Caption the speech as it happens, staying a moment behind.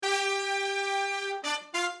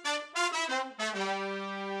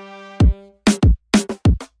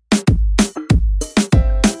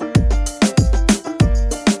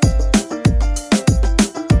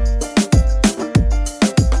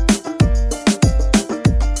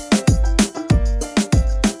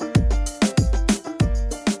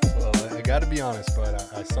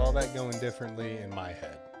I saw that going differently in my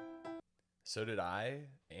head. So did I,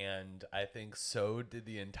 and I think so did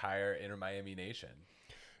the entire Inter Miami Nation.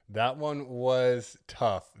 That one was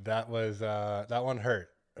tough. That one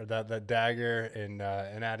hurt. That dagger in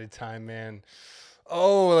added time, man.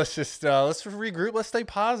 Oh, let's regroup. Let's stay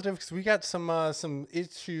positive because we got some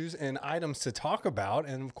issues and items to talk about,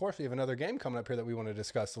 and of course we have another game coming up here that we want to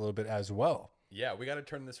discuss a little bit as well. Yeah, we got to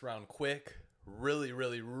turn this around quick, really,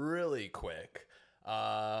 really, really quick.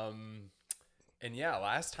 And yeah,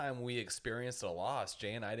 last time we experienced a loss,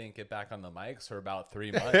 Jay and I didn't get back on the mics for about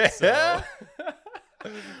 3 months. So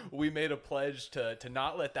we made a pledge to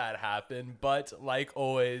not let that happen. But like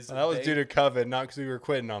always, that was due to COVID, not because we were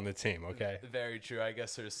quitting on the team. Okay. Very true. I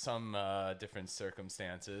guess there's some different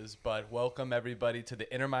circumstances. But welcome everybody to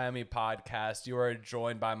the Inter Miami podcast. You are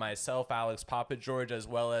joined by myself, Alex Papa George, as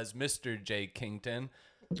well as Mr. Jay Kington.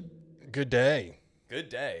 Good day. Good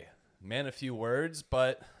day. Man of few words,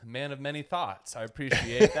 but man of many thoughts. I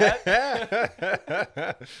appreciate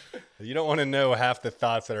that. You don't want to know half the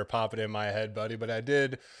thoughts that are popping in my head, buddy, but I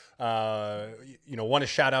did, want to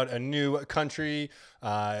shout out a new country,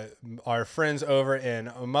 our friends over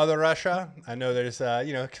in Mother Russia. I know there's,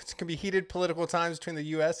 it can be heated political times between the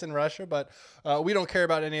U.S. and Russia, but we don't care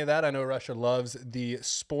about any of that. I know Russia loves the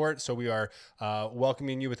sport, so we are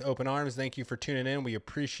welcoming you with open arms. Thank you for tuning in. We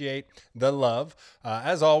appreciate the love.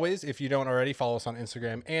 As always, if you don't already, follow us on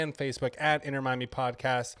Instagram and Facebook at Inter Miami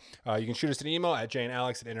Podcast. You can shoot us an email at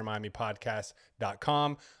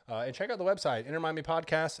janealex@intermiamipodcast.com and check out the website,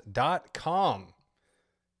 intermiamipodcast.com.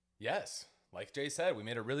 Yes. Like Jay said, we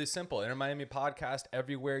made it really simple. Inter Miami Podcast,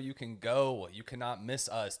 everywhere you can go. You cannot miss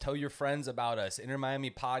us. Tell your friends about us. Inter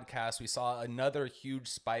Miami Podcast. We saw another huge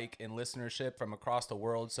spike in listenership from across the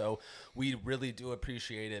world, so we really do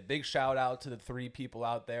appreciate it. Big shout out to the 3 people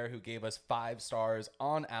out there who gave us 5 stars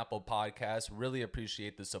on Apple Podcasts. Really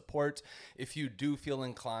appreciate the support. If you do feel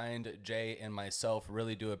inclined, Jay and myself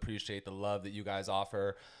really do appreciate the love that you guys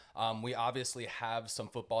offer. We obviously have some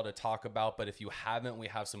football to talk about, but if you haven't, we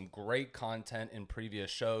have some great content in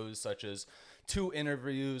previous shows, such as 2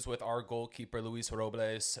 interviews with our goalkeeper, Luis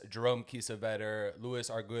Robles, Jerome Kiesewetter, Luis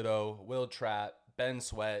Argudo, Will Trapp, Ben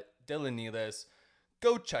Sweat, Dylan Nealis.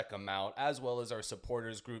 Go check them out, as well as our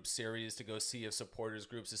supporters group series to go see if supporters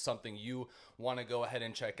groups is something you want to go ahead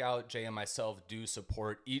and check out. Jay and myself do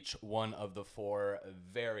support each one of the 4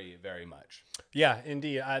 very, very much. Yeah,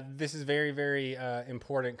 indeed. This is very, very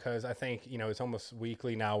important because I think, it's almost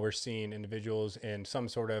weekly now we're seeing individuals in some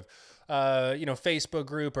sort of, Facebook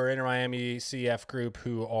group or Inter Miami CF group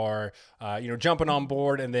who are, jumping on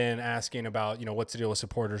board and then asking about, what's the deal with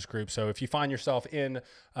supporters group. So if you find yourself in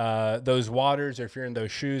those waters, or if you're in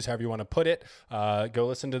those shoes, however you want to put it, go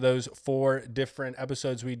listen to those 4 different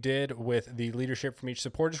episodes we did with the leadership from each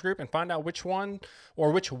supporters group and find out which one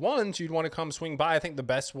or which ones you'd want to come swing by. I think the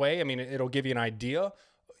best way, it'll give you an idea,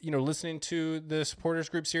 listening to the supporters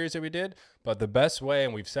group series that we did, but the best way,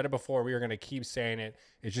 and we've said it before, we are going to keep saying it,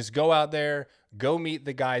 is just go out there, go meet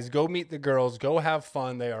the guys, go meet the girls, go have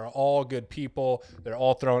fun. They are all good people. They're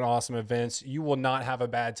all throwing awesome events. You will not have a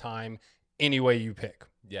bad time any way you pick.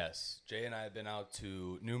 Yes, Jay and I have been out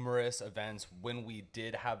to numerous events when we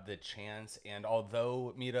did have the chance, and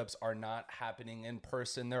although meetups are not happening in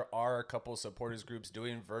person, there are a couple supporters groups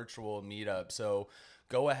doing virtual meetups, so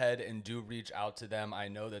go ahead and do reach out to them. I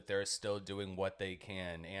know that they're still doing what they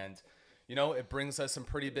can, and it brings us some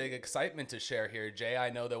pretty big excitement to share here. Jay,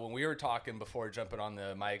 I know that when we were talking before jumping on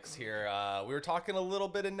the mics here, we were talking a little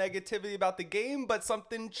bit of negativity about the game, but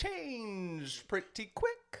something changed pretty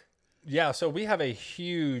quick. Yeah, so we have a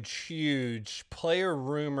huge player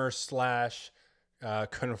rumor /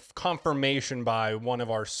 confirmation by one of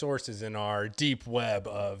our sources in our deep web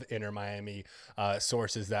of Inter Miami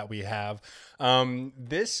sources that we have.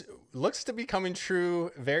 This looks to be coming true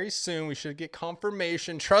very soon. We should get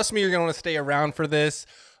confirmation. Trust me, you're going to want to stay around for this.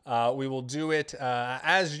 We will do it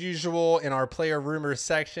as usual in our player rumors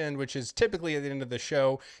section, which is typically at the end of the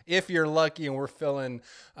show. If you're lucky and we're feeling,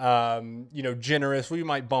 generous, we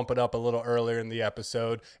might bump it up a little earlier in the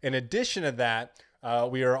episode. In addition to that,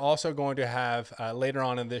 we are also going to have later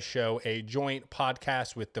on in this show a joint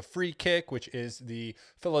podcast with The Free Kick, which is the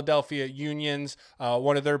Philadelphia Union's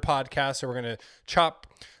one of their podcasts. So we're going to chop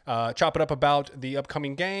chop it up about the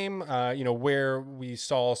upcoming game, where we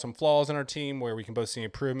saw some flaws in our team, where we can both see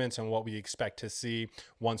improvements and what we expect to see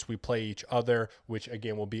once we play each other, which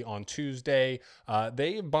again will be on Tuesday.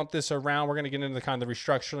 They bumped this around. We're going to get into the kind of the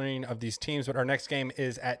restructuring of these teams, but our next game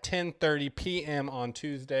is at 10:30 p.m. on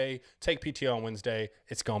Tuesday. Take PTO on Wednesday.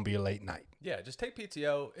 It's going to be a late night. Yeah, just take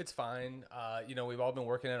PTO. It's fine. We've all been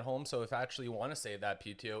working at home, so if actually you want to save that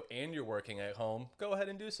PTO and you're working at home, go ahead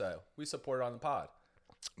and do so. We support it on the pod.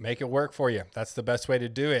 Make it work for you. That's the best way to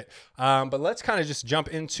do it. But let's kind of just jump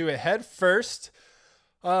into it head first.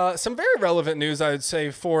 Some very relevant news, I would say,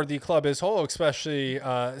 for the club as whole, especially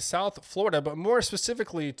South Florida, but more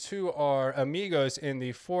specifically to our amigos in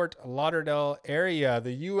the Fort Lauderdale area.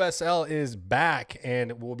 The USL is back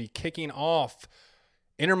and will be kicking off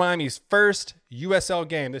Inter Miami's first USL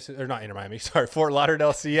game. Fort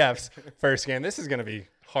Lauderdale CF's first game. This is going to be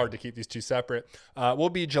hard to keep these two separate.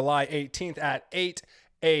 Will be July 18th at 8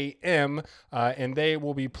 a.m. And they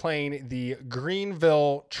will be playing the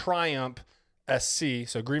Greenville Triumph SC.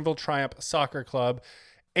 So Greenville Triumph Soccer Club,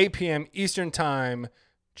 8 p.m. Eastern Time,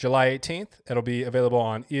 July 18th. It'll be available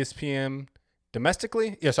on ESPN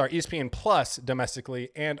domestically. ESPN Plus domestically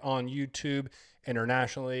and on YouTube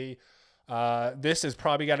internationally. This has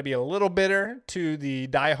probably got to be a little bitter to the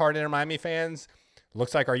diehard Inter Miami fans.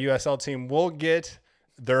 Looks like our USL team will get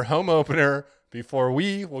their home opener before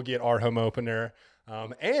we will get our home opener.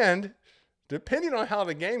 And depending on how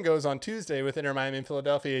the game goes on Tuesday with Inter Miami and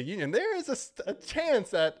Philadelphia Union, there is a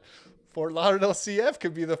chance that Fort Lauderdale CF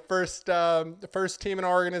could be the first team in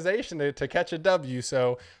our organization to catch a W.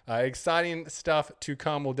 So exciting stuff to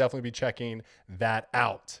come. We'll definitely be checking that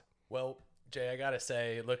out. Well, Jay, I got to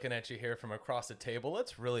say, looking at you here from across the table,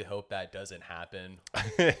 let's really hope that doesn't happen.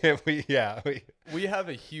 We have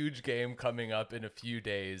a huge game coming up in a few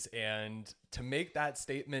days, and to make that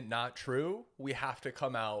statement not true, we have to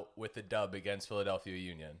come out with a dub against Philadelphia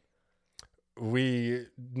Union. We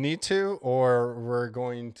need to, or we're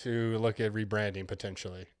going to look at rebranding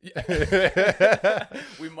potentially.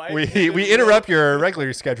 We interrupt your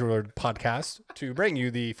regularly scheduled podcast to bring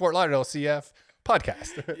you the Fort Lauderdale CF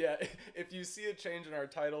podcast. Yeah, if you see a change in our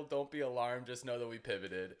title, don't be alarmed. Just know that we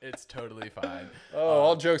pivoted. It's totally fine.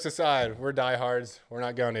 All jokes aside, we're diehards. We're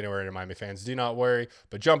not going anywhere, Inter Miami fans. Do not worry.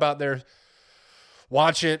 But jump out there,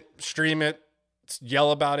 watch it, stream it, yell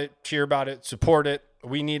about it, cheer about it, support it.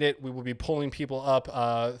 We need it. We will be pulling people up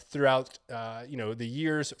throughout the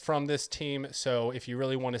years from this team. So if you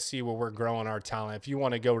really want to see where we're growing our talent, if you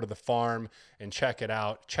want to go to the farm and check it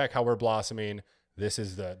out, check how we're blossoming, this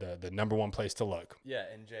is the number one place to look. Yeah,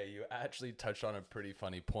 and Jay, you actually touched on a pretty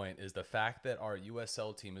funny point, is the fact that our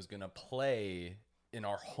USL team is going to play in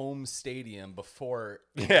our home stadium before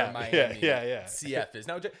Miami CF is.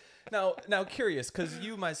 Now curious, because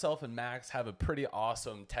you, myself, and Max have a pretty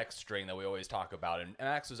awesome text string that we always talk about, and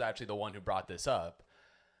Max was actually the one who brought this up.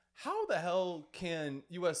 How the hell can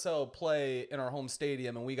USL play in our home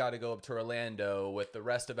stadium and we got to go up to Orlando with the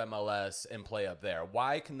rest of MLS and play up there?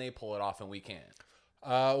 Why can they pull it off and we can't?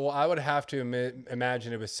 Well, I would have to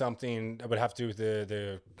imagine it was something that would have to do with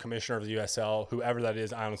the commissioner of the USL, whoever that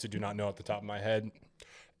is. I honestly do not know off the top of my head.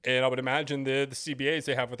 And I would imagine the CBAs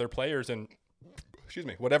they have with their players and,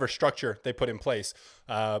 whatever structure they put in place.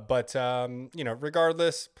 But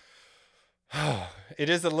regardless, it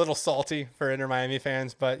is a little salty for Inter Miami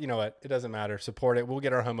fans, but you know what? It doesn't matter. Support it. We'll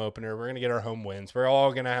get our home opener. We're going to get our home wins. We're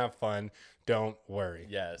all going to have fun. Don't worry.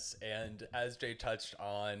 Yes, and as Jay touched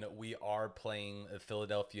on, we are playing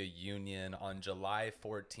Philadelphia Union on July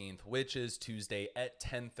 14th, which is Tuesday at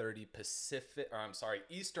 10:30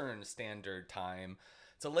 Eastern Standard Time.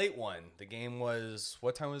 It's a late one. The game was,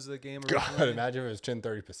 what time was the game originally? God, imagine if it was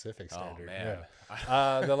 10:30 Pacific Standard. Oh, man.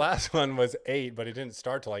 Yeah. The last one was 8, but it didn't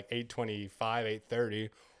start till like 8:25, 8:30.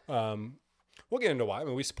 We'll get into why. I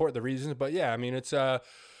mean, we support the reasons, but yeah, I mean, it's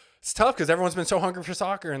tough because everyone's been so hungry for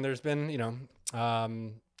soccer, and there's been,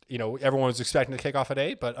 everyone was expecting to kick off at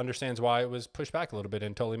 8, but understands why it was pushed back a little bit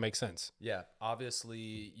and totally makes sense. Yeah,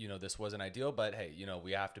 obviously, this wasn't ideal, but hey,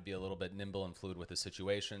 we have to be a little bit nimble and fluid with the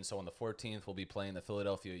situation. So on the 14th, we'll be playing the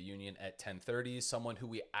Philadelphia Union at 10:30, someone who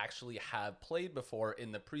we actually have played before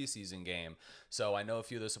in the preseason game. So I know a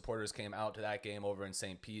few of the supporters came out to that game over in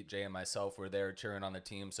St. Pete. Jay and myself were there cheering on the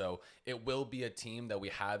team. So it will be a team that we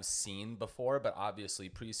have seen before, but obviously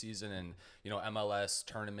preseason and, MLS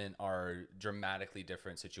tournament are dramatically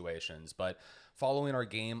different situations. But following our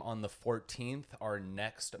game on the 14th, our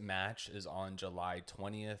next match is on July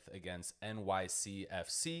 20th against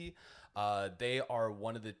NYCFC. They are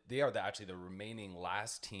actually the remaining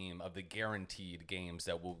last team of the guaranteed games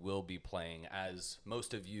that will be playing. As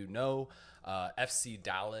most of you know, FC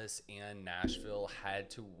Dallas and Nashville had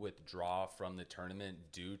to withdraw from the tournament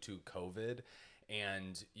due to COVID.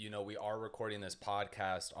 And, we are recording this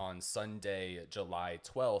podcast on Sunday, July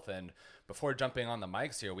 12th. And before jumping on the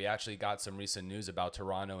mics here, we actually got some recent news about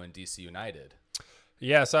Toronto and DC United.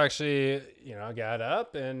 Yeah, so actually, I got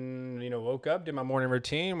up and, woke up, did my morning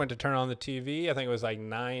routine, went to turn on the TV. I think it was like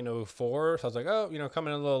 9:04. So I was like,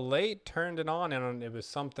 coming in a little late, turned it on, and it was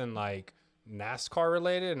something like NASCAR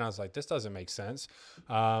related. And I was like, this doesn't make sense.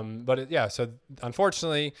 So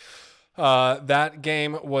unfortunately, that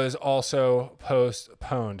game was also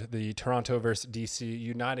postponed. The Toronto versus DC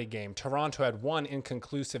United game. Toronto had one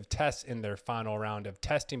inconclusive test in their final round of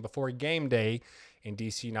testing before game day, and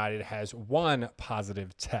DC United has one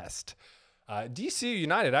positive test. DC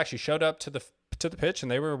United actually showed up to the pitch,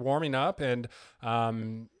 and they were warming up, and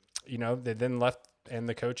they then left, and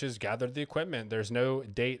the coaches gathered the equipment. There's no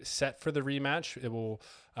date set for the rematch. It will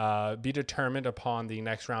be determined upon the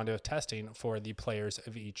next round of testing for the players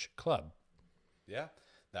of each club. Yeah,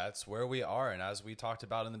 that's where we are. And as we talked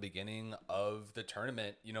about in the beginning of the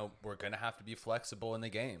tournament, we're going to have to be flexible in the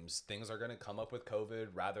games. Things are going to come up with COVID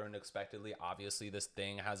rather unexpectedly. Obviously, this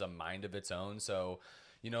thing has a mind of its own. So,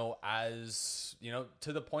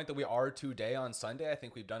 to the point that we are today on Sunday, I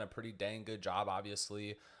think we've done a pretty dang good job.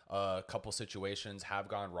 Obviously, a couple situations have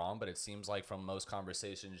gone wrong, but it seems like from most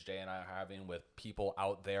conversations Jay and I are having with people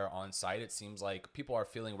out there on site, it seems like people are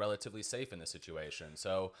feeling relatively safe in the situation.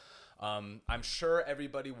 So I'm sure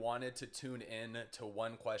everybody wanted to tune in to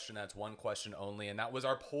one question. That's one question only. And that was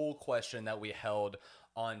our poll question that we held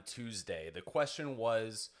on Tuesday. The question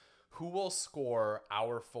was, who will score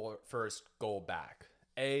our first goal back?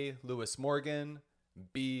 A, Lewis Morgan,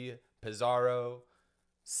 B, Pizarro,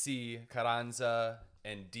 C, Carranza,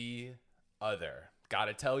 and D, other.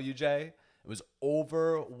 Gotta tell you, Jay, it was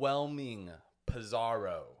overwhelming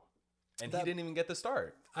Pizarro. And he didn't even get the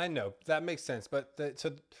start. I know. That makes sense. But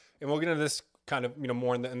and we'll get into this kind of,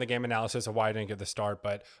 more in the game analysis of why I didn't get the start.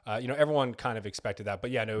 But, everyone kind of expected that.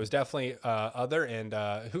 But, yeah, no, it was definitely other. And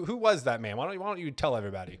who was that man? Why don't you tell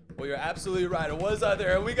everybody? Well, you're absolutely right. It was other.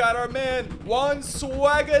 And we got our man, Juan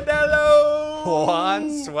Swagadello. Juan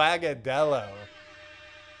Swagadello.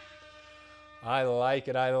 I like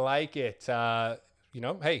it.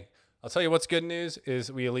 Hey, I'll tell you what's good news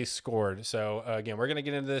is we at least scored. So, again, we're going to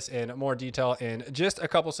get into this in more detail in just a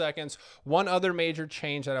couple seconds. One other major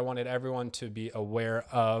change that I wanted everyone to be aware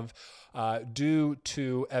of due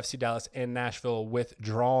to FC Dallas and Nashville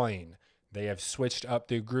withdrawing. They have switched up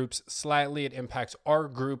the groups slightly. It impacts our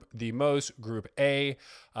group the most, Group A.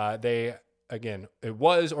 It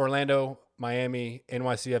was Orlando, Miami,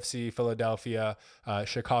 NYCFC, Philadelphia,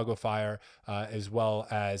 Chicago Fire, as well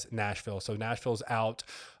as Nashville. So Nashville's out,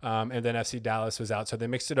 and then FC Dallas was out. So they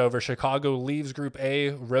mixed it over. Chicago leaves Group A,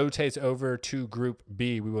 rotates over to Group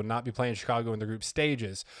B. We will not be playing Chicago in the group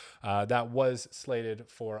stages. That was slated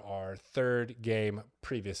for our third game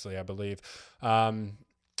previously, I believe.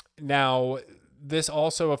 Now, this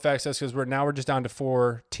also affects us because we're just down to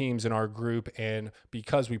 4 teams in our group, and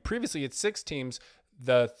because we previously had 6 teams,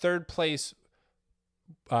 the third place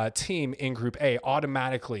team in Group A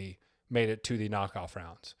automatically made it to the knockout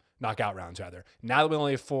rounds. Now that we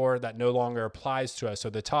only have 4, that no longer applies to us. So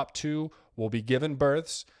the top 2 will be given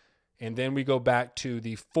berths, and then we go back to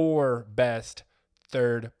the 4 best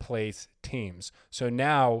third place teams. So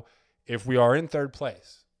now, if we are in third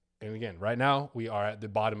place, and again, right now we are at the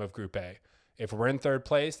bottom of Group A. If we're in third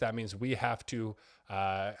place, that means we have to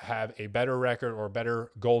have a better record or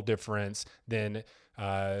better goal difference than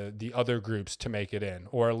the other groups to make it in,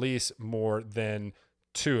 or at least more than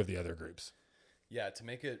 2 of the other groups. Yeah, to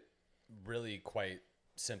make it really quite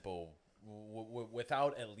simple,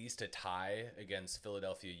 without at least a tie against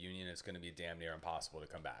Philadelphia Union, it's going to be damn near impossible to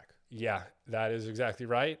come back. Yeah, that is exactly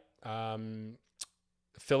right.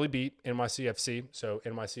 Philly beat NYCFC, so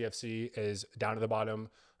NYCFC is down to the bottom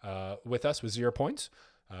with us with 0 points.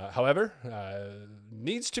 However,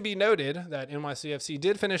 needs to be noted that NYCFC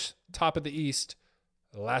did finish top of the East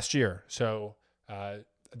last year. So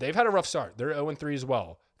they've had a rough start. They're 0-3 as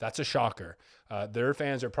well. That's a shocker. Their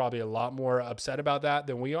fans are probably a lot more upset about that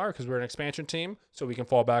than we are because we're an expansion team. So we can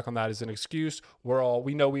fall back on that as an excuse.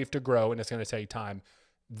 We know we have to grow and it's going to take time.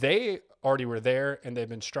 They already were there and they've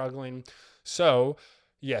been struggling. So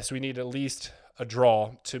yes, we need at least a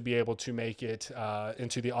draw to be able to make it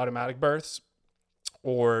into the automatic berths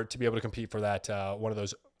or to be able to compete for that one of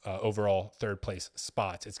those overall third place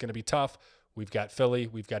spots. It's going to be tough. We've got Philly,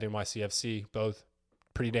 we've got NYCFC, both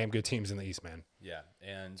pretty damn good teams in the East, man. Yeah,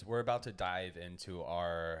 and we're about to dive into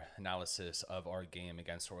our analysis of our game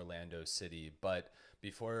against Orlando City, but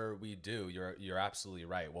before we do, you're absolutely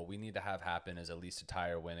right. What we need to have happen is at least a tie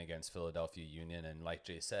or win against Philadelphia Union, and like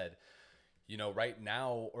Jay said, right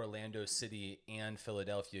now, Orlando City and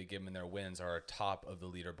Philadelphia, given their wins, are top of the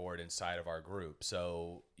leaderboard inside of our group.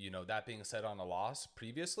 So, that being said, on a loss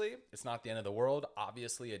previously, it's not the end of the world.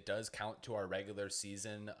 Obviously, it does count to our regular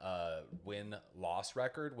season win-loss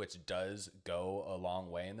record, which does go a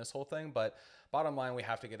long way in this whole thing. But bottom line, we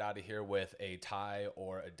have to get out of here with a tie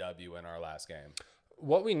or a W in our last game.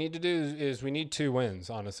 What we need to do is we need 2 wins,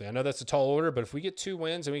 honestly. I know that's a tall order, but if we get 2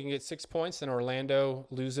 wins and we can get 6 points, then Orlando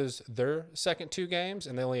loses their second 2 games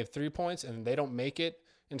and they only have 3 points and they don't make it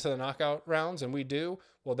into the knockout rounds and we do,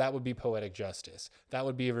 well, that would be poetic justice. That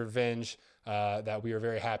would be a revenge that we are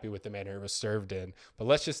very happy with the manner it was served in. But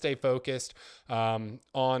let's just stay focused on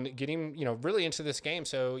getting, really into this game.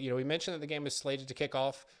 So, we mentioned that the game was slated to kick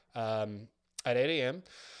off at 8 a.m.,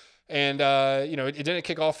 and, it didn't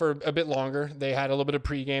kick off for a bit longer. They had a little bit of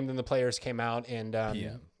pregame, then the players came out and,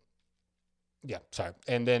 PM. Yeah, sorry.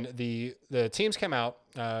 And then the teams came out,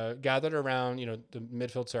 gathered around, the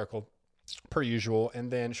midfield circle per usual. And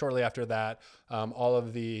then shortly after that, all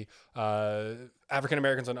of the African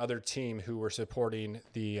Americans on other team who were supporting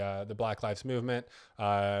the Black Lives Movement,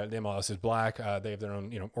 the MLS is Black. They have their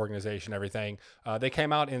own organization, everything. They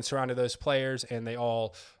came out and surrounded those players, and they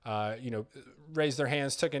all raised their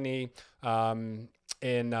hands, took a knee.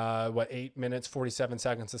 In 8 minutes 47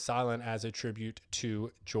 seconds of silence as a tribute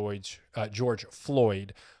to George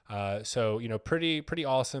Floyd. So pretty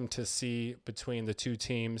awesome to see between the 2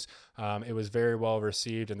 teams. It was very well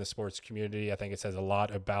received in the sports community. I think it says a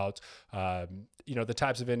lot about the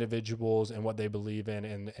types of individuals and what they believe in,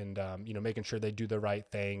 and making sure they do the right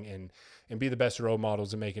thing and be the best role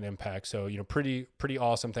models and make an impact. So pretty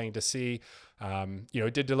awesome thing to see.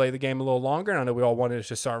 It did delay the game a little longer, and I know we all wanted it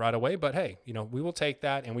to start right away, but hey, we will take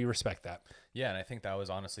that and we respect that. Yeah, and I think that was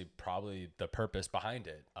honestly probably the purpose behind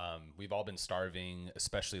it. We've all been starving,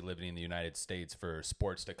 especially living in the United States, for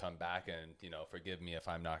sports to come back. And, forgive me if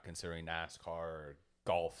I'm not considering NASCAR or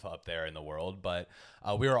golf up there in the world, but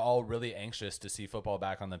we were all really anxious to see football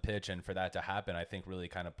back on the pitch. And for that to happen, I think really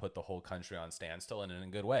kind of put the whole country on standstill and in a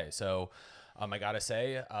good way. So I got to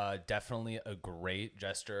say, definitely a great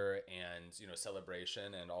gesture and,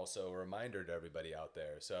 celebration, and also a reminder to everybody out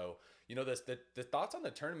there. So, the thoughts on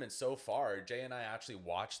the tournament so far, Jay and I actually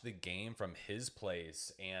watched the game from his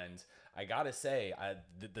place, and I got to say,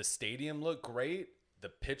 the stadium looked great. The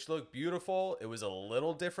pitch looked beautiful. It was a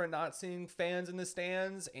little different not seeing fans in the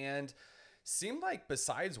stands, and seemed like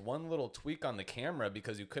besides one little tweak on the camera,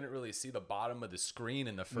 because you couldn't really see the bottom of the screen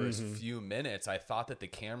in the first few minutes, I thought that the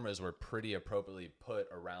cameras were pretty appropriately put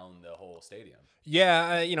around the whole stadium.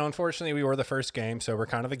 Yeah, unfortunately we were the first game, so we're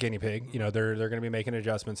kind of the guinea pig. They're going to be making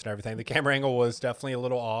adjustments and everything. The camera angle was definitely a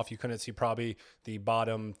little off. You couldn't see probably the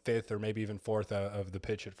bottom 5th or maybe even 4th of the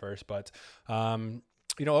pitch at first, but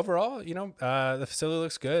overall, the facility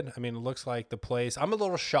looks good. I mean, it looks like the place. I'm a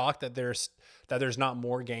little shocked that there's not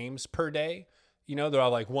more games per day. There are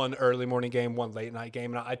like one early morning game, one late night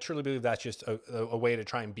game. And I truly believe that's just a way to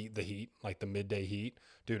try and beat the heat, like the midday heat.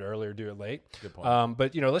 Do it earlier, do it late. Good point.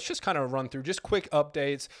 But, let's just kind of run through just quick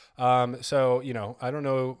updates. So, I don't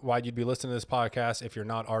know why you'd be listening to this podcast if you're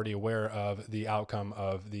not already aware of the outcome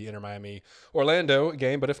of the Inter Miami Orlando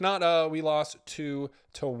game. But if not, we lost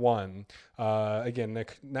 2-1. Again,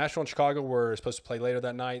 Nashville and Chicago were supposed to play later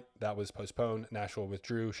that night. That was postponed. Nashville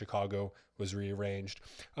withdrew. Chicago was rearranged.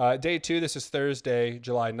 Day 2, this is Thursday,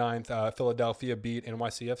 July 9th. Philadelphia beat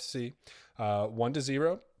NYCFC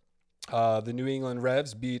 1-0. The New England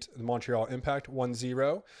Revs beat the Montreal Impact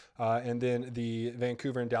 1-0. And then the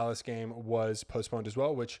Vancouver and Dallas game was postponed as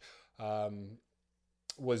well, which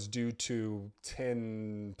was due to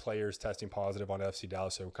 10 players testing positive on FC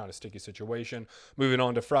Dallas, so kind of sticky situation. Moving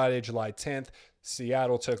on to Friday, July 10th,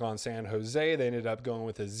 Seattle took on San Jose. They ended up going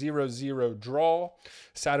with a 0-0 draw.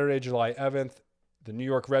 Saturday, July 11th, the New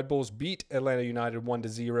York Red Bulls beat Atlanta United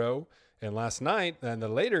 1-0. And last night, and the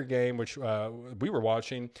later game, which we were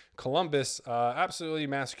watching, Columbus absolutely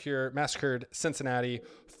massacred Cincinnati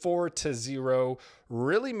 4-0,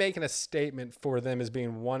 really making a statement for them as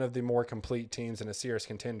being one of the more complete teams and a serious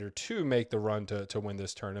contender to make the run to win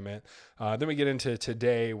this tournament. Then we get into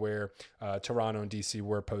today, where Toronto and DC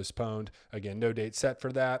were postponed. Again, no date set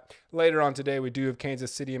for that. Later on today, we do have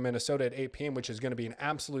Kansas City and Minnesota at 8 p.m., which is going to be an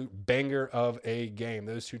absolute banger of a game.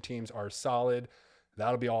 Those 2 teams are solid.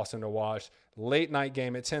 That'll be awesome to watch. Late night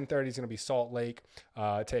game at 10:30 is going to be Salt Lake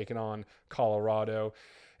taking on Colorado.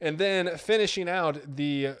 And then finishing out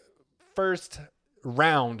the first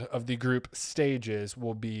round of the group stages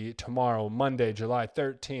will be tomorrow, Monday, July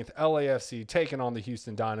 13th. LAFC taking on the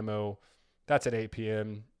Houston Dynamo. That's at 8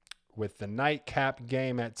 p.m. with the nightcap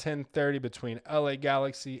game at 10:30 between LA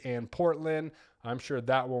Galaxy and Portland. I'm sure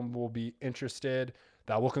that one will be interested.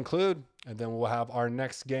 That will conclude, and then we'll have our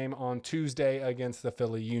next game on Tuesday against the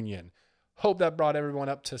Philly Union. Hope that brought everyone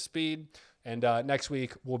up to speed. And next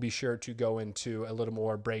week, we'll be sure to go into a little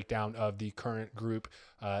more breakdown of the current group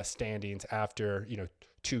standings after,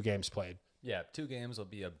 2 games played. Yeah, 2 games will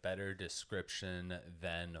be a better description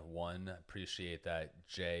than 1. Appreciate that,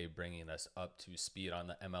 Jay, bringing us up to speed on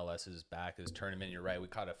the MLS's back as tournament. You're right, we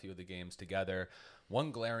caught a few of the games together.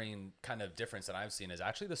 One glaring kind of difference that I've seen is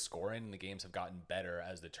actually the scoring in the games have gotten better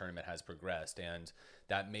as the tournament has progressed, and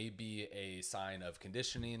that may be a sign of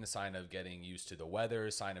conditioning, a sign of getting used to the weather,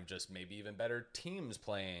 a sign of just maybe even better teams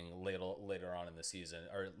playing later on in the season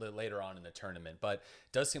or later on in the tournament. But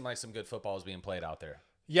it does seem like some good football is being played out there.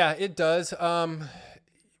 Yeah, it does.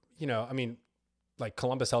 Like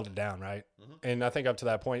Columbus held it down, right? Mm-hmm. And I think up to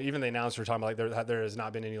that point, even the announcer were talking about like there has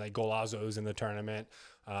not been any like golazos in the tournament.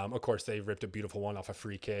 Of course, they ripped a beautiful one off a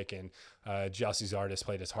free kick, and Gyasi Zardes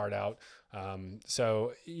played his heart out.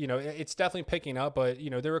 So it's definitely picking up, but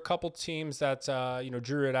there were a couple teams that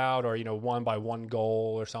drew it out or won by 1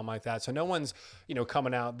 goal or something like that. So no one's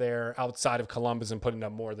coming out there outside of Columbus and putting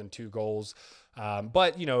up more than 2 goals.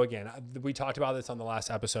 But again, we talked about this on the last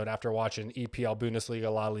episode after watching EPL,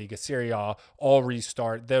 Bundesliga, La Liga, Serie A all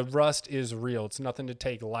restart. The rust is real. It's nothing to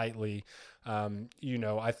take lightly.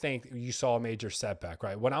 I think you saw a major setback,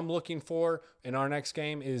 right? What I'm looking for in our next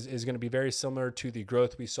game is going to be very similar to the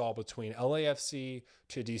growth we saw between LAFC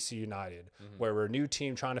to DC United, where we're a new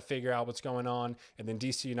team trying to figure out what's going on. And then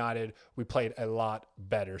DC United, we played a lot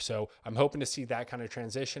better. So I'm hoping to see that kind of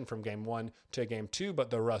transition from game 1 to game 2, but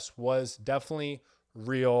the rust was definitely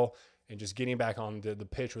real, and just getting back on the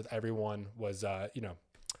pitch with everyone was, a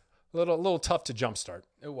little tough to jumpstart.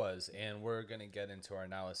 It was, and we're going to get into our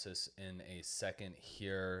analysis in a second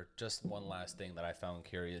here. Just one last thing that I found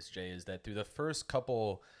curious, Jay, is that through the first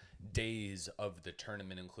couple days of the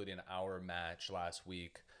tournament, including our match last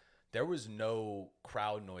week, there was no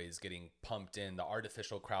crowd noise getting pumped in, the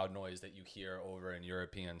artificial crowd noise that you hear over in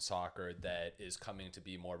European soccer that is coming to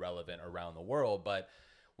be more relevant around the world. But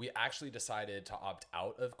we actually decided to opt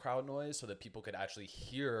out of crowd noise so that people could actually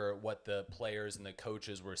hear what the players and the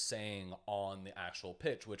coaches were saying on the actual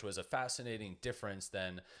pitch, which was a fascinating difference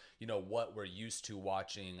than, what we're used to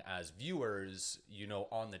watching as viewers,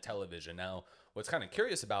 on the television. Now, what's kind of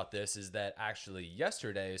curious about this is that actually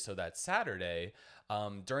yesterday, so that Saturday,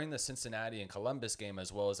 during the Cincinnati and Columbus game,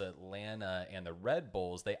 as well as Atlanta and the Red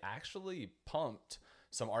Bulls, they actually pumped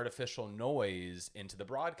some artificial noise into the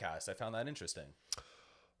broadcast. I found that interesting.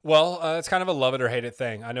 Well, it's kind of a love it or hate it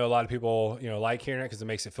thing. I know a lot of people, like hearing it because it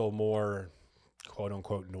makes it feel more quote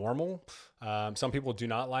unquote normal. Some people do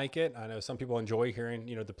not like it. I know some people enjoy hearing,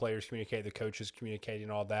 the players communicate, the coaches communicating,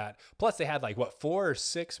 all that. Plus they had 4 or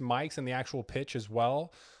 6 mics in the actual pitch as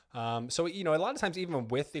well. So, a lot of times, even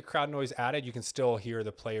with the crowd noise added, you can still hear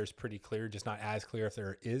the players pretty clear, just not as clear if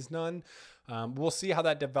there is none. We'll see how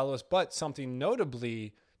that develops, but something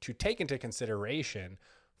notably to take into consideration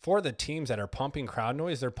for the teams that are pumping crowd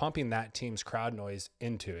noise, they're pumping that team's crowd noise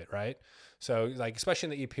into it, right? So,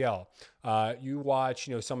 especially in the EPL, you watch,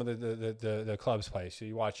 some of the clubs play. So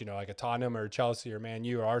you watch, like a Tottenham or Chelsea or Man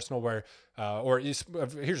U or Arsenal, where,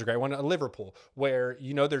 here's a great one, a Liverpool, where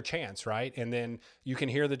their chants, right? And then you can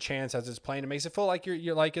hear the chants as it's playing. It makes it feel like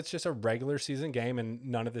you're like it's just a regular season game and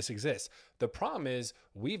none of this exists. The problem is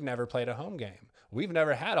we've never played a home game. We've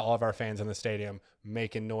never had all of our fans in the stadium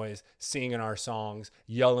making noise, singing our songs,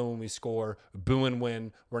 yelling when we score, booing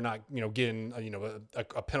when we're not, getting,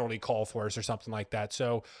 a penalty call for us or something like that.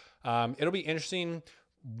 So it'll be interesting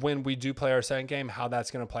when we do play our second game, how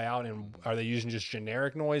that's going to play out. And are they using just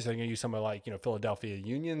generic noise? Are they going to use some of Philadelphia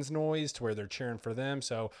Union's noise to where they're cheering for them?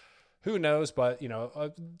 So who knows? But,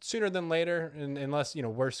 sooner than later, unless,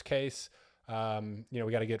 worst case, we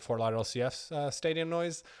got to get Fort Lauderdale CF's stadium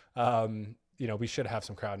noise. We should have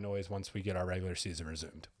some crowd noise once we get our regular season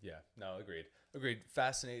resumed. Yeah, no, agreed.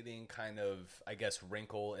 Fascinating kind of, I guess,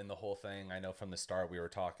 wrinkle in the whole thing. I know from the start we were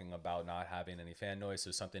talking about not having any fan noise,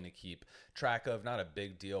 so something to keep track of. Not a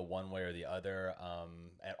big deal one way or the other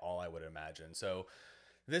at all, I would imagine. So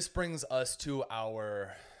this brings us to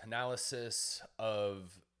our analysis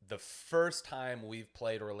of the first time we've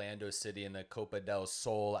played Orlando City in the Copa del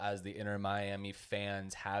Sol, as the Inter Miami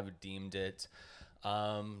fans have deemed it.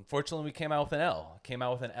 Fortunately, we came out with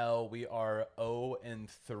an L. We are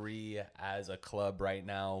 0-3 as a club right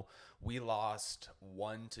now. We lost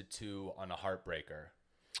 1-2 on a heartbreaker.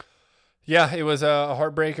 Yeah, it was a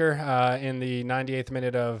heartbreaker in the 98th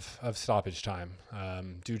minute of stoppage time.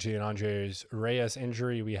 Due to an Andres Reyes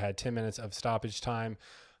injury, we had 10 minutes of stoppage time.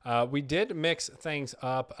 We did mix things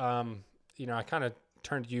up. I kind of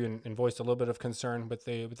turned to you and voiced a little bit of concern with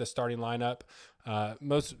the starting lineup.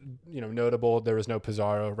 Most notable, there was no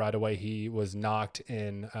Pizarro right away. He was knocked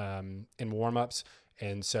in warmups.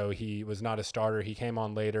 And so he was not a starter. He came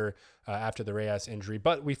on later after the Reyes injury,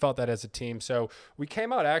 but we felt that as a team. So we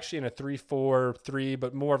came out actually in a 3-4-3,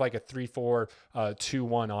 but more of like a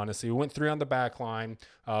 3-4-2-1, honestly. We went 3 on the back line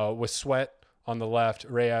with Sweat on the left,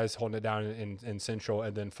 Reyes holding it down in central,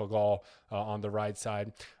 and then Fagal on the right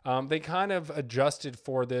side. They kind of adjusted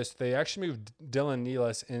for this. They actually moved Dylan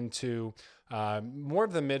Nealis into more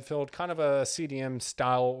of the midfield, kind of a CDM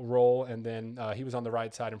style role. And then he was on the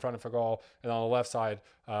right side in front of Fagal, and on the left side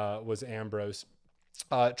was Ambrose.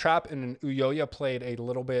 Trapp and Ulloa played a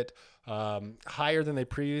little bit higher than they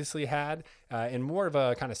previously had in more of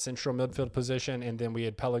a kind of central midfield position. And then we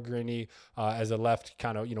had Pellegrini as a left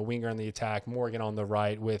kind of, winger in the attack, Morgan on the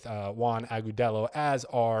right with Juan Agudelo as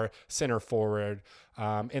our center forward.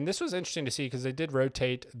 And this was interesting to see because they did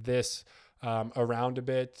rotate this around a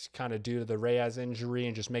bit, kind of due to the Reyes injury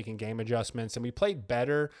and just making game adjustments. And we played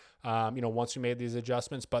better, once we made these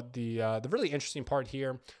adjustments. But the really interesting part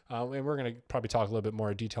here, and we're going to probably talk a little bit more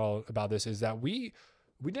in detail about this, is that we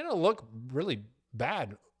didn't look really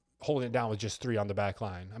bad holding it down with just 3 on the back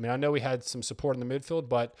line. I mean, I know we had some support in the midfield,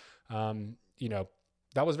 but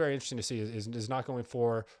that was very interesting to see. Is not going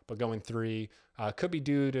 4, but going 3. Could be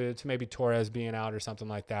due to maybe Torres being out or something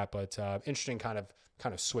like that. But interesting kind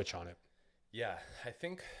of switch on it. Yeah, I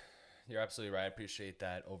think you're absolutely right. I appreciate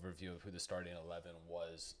that overview of who the starting 11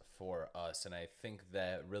 was for us. And I think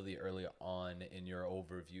that really early on in your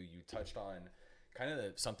overview, you touched on kind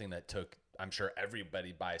of something that took, I'm sure,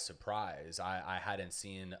 everybody by surprise. I hadn't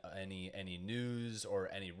seen any news or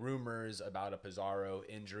any rumors about a Pizarro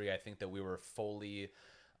injury. I think that we were fully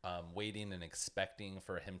waiting and expecting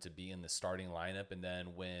for him to be in the starting lineup. And then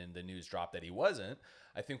when the news dropped that he wasn't,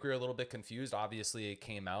 I think we were a little bit confused. Obviously, it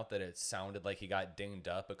came out that it sounded like he got dinged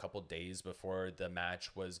up a couple days before the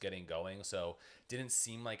match was getting going. So didn't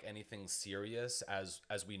seem like anything serious, as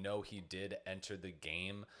we know he did enter the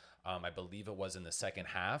game. I believe it was in the second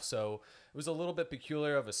half. So it was a little bit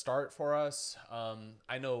peculiar of a start for us.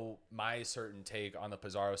 I know my certain take on the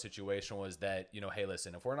Pizarro situation was that, hey,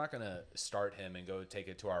 listen, if we're not going to start him and go take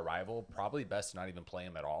it to our rival, probably best to not even play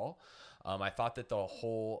him at all. I thought that the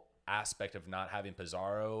whole aspect of not having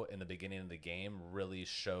Pizarro in the beginning of the game really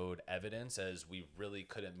showed evidence, as we really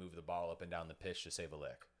couldn't move the ball up and down the pitch to save a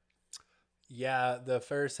lick. Yeah, the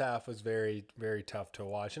first half was very, very tough to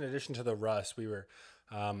watch. In addition to the rust, we were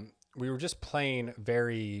just playing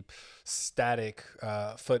very static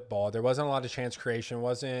football. There wasn't a lot of chance creation. It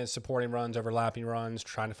wasn't supporting runs, overlapping runs,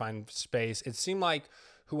 trying to find space. It seemed like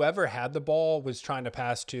whoever had the ball was trying to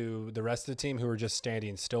pass to the rest of the team, who were just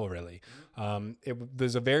standing still, really.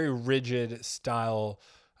 There's a very rigid style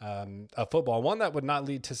of football, one that would not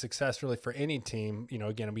lead to success really for any team.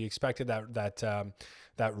 Again, we expected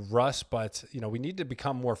that rust, but we need to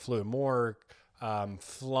become more fluid, more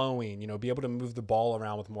flowing, be able to move the ball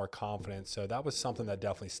around with more confidence. So that was something that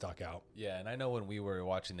definitely stuck out. Yeah, and I know when we were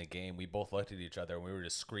watching the game, we both looked at each other and we were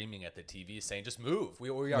just screaming at the TV saying, just move. We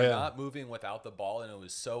are not moving without the ball, and it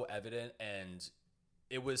was so evident. And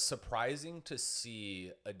it was surprising to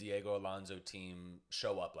see a Diego Alonso team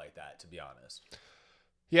show up like that, to be honest.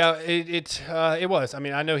 Yeah, it was. I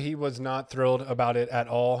mean, I know he was not thrilled about it at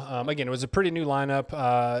all. Again, it was a pretty new lineup.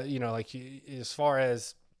 As far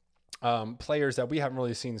as players that we haven't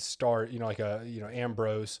really seen start,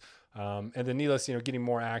 Ambrose, and then Nealis, getting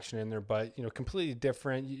more action in there, but, completely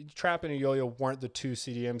different. Trapp and Ulloa weren't the 2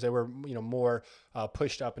 CDMs. They were, more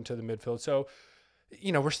pushed up into the midfield. So,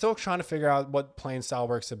 we're still trying to figure out what playing style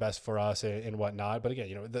works the best for us and whatnot. But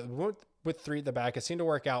again, with 3 at the back, it seemed to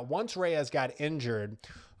work out. Once Reyes got injured,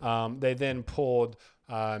 they then pulled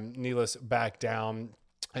Nealis back down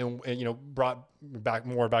and brought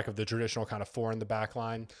back of the traditional kind of 4 in the back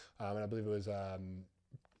line. And I believe it was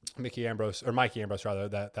Mikey Ambrose rather,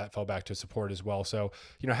 that fell back to support as well. So,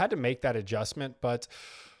 had to make that adjustment, but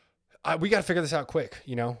we got to figure this out quick.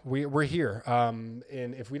 We're here. And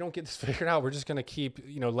if we don't get this figured out, we're just going to keep,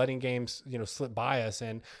 letting games, slip by us.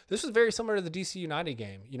 And this was very similar to the DC United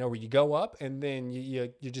game, where you go up and then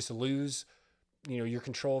you just lose, your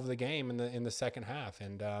control of the game in the second half.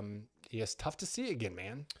 And it's tough to see again,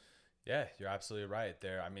 man. Yeah, you're absolutely right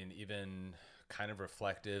there. I mean, even kind of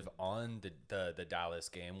reflective on the Dallas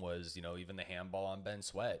game was, even the handball on Ben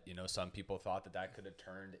Sweat. Some people thought that could have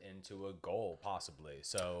turned into a goal possibly.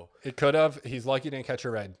 So it could have. He's lucky he didn't catch a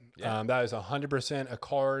red. Yeah. That is 100% a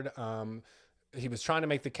card. He was trying to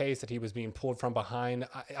make the case that he was being pulled from behind.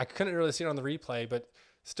 I couldn't really see it on the replay, but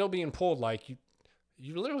still being pulled, like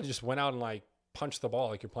you literally just went out and like punched the ball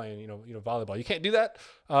like you're playing, volleyball. You can't do that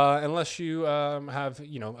unless you have,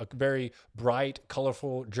 a very bright,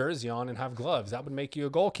 colorful jersey on and have gloves. That would make you a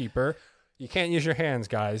goalkeeper. You can't use your hands,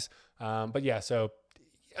 guys. But yeah, so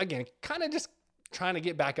again, kind of just trying to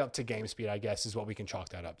get back up to game speed, I guess, is what we can chalk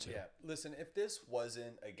that up to. Yeah. Listen, if this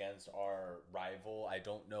wasn't against our rival, I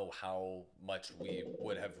don't know how much we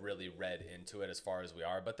would have really read into it as far as we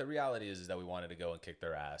are. But the reality is that we wanted to go and kick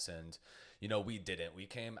their ass. And, we didn't. We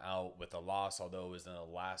came out with a loss, although it was in the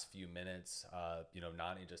last few minutes.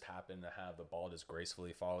 Nani just happened to have the ball just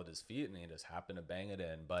gracefully fall at his feet, and he just happened to bang it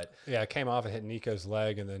in. But yeah, it came off and hit Nico's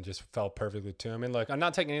leg and then just fell perfectly to him. And look, I'm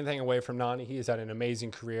not taking anything away from Nani. He has had an amazing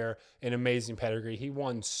career, an amazing pedigree. He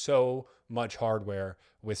won so much hardware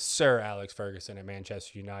with Sir Alex Ferguson at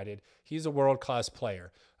Manchester United. He's a world-class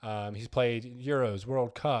player. He's played Euros,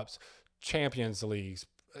 World Cups, Champions Leagues.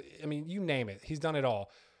 I mean, you name it. He's done it all.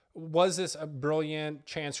 Was this a brilliant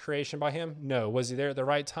chance creation by him? No. Was he there at the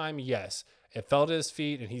right time? Yes. It fell to his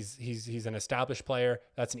feet, and he's an established player.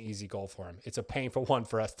 That's an easy goal for him. It's a painful one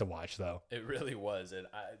for us to watch, though. It really was. And,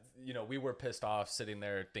 we were pissed off sitting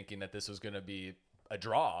there thinking that this was going to be a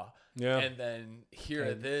draw. Yeah. And then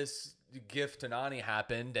this gift to Nani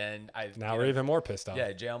happened, and now we're even more pissed off.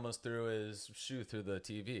 Yeah, Jay almost threw his shoe through the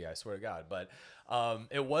TV. I swear to God. But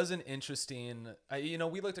it was an interesting.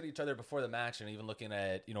 We looked at each other before the match, and even looking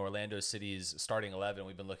at Orlando City's starting 11.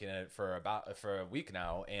 We've been looking at it for a week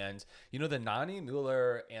now, and the Nani,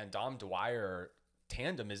 Mueller, and Dom Dwyer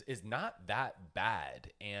tandem is not that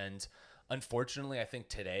bad. And unfortunately, I think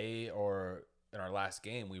today or in our last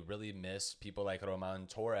game, we really missed people like Roman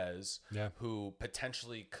Torres, who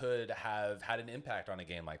potentially could have had an impact on a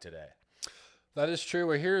game like today. That is true.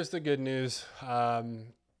 Well, here's the good news.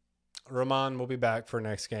 Roman will be back for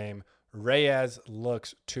next game. Reyes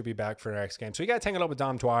looks to be back for next game. So you got to tangle up with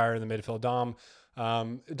Dom Dwyer in the midfield.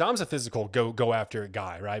 Dom's a physical go after it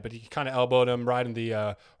guy, right? But he kind of elbowed him right in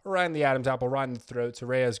the Adam's apple, right in the throat. So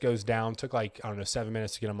Reyes goes down. Took 7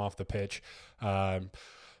 minutes to get him off the pitch.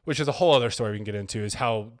 Which is a whole other story we can get into, is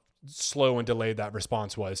how slow and delayed that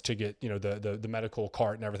response was to get the medical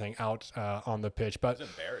cart and everything out on the pitch. But it's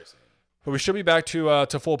embarrassing. But we should be back to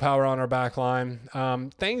full power on our back line.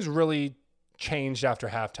 Things really changed after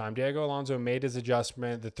halftime. Diego Alonso made his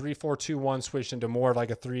adjustment. The 3-4-2-1 switched into more of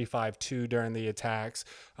like a 3-5-2 during the attacks.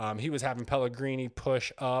 He was having Pellegrini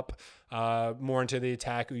push up more into the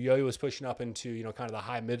attack. Ulloa was pushing up into kind of the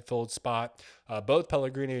high midfield spot. Both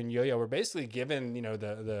Pellegrini and Ulloa were basically given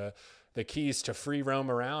the keys to free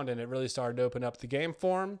roam around, and it really started to open up the game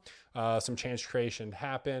for him. Some chance creation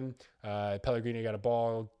happened. Pellegrini got a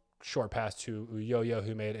ball, short pass to Ulloa,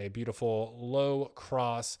 who made a beautiful low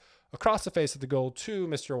cross across the face of the goal to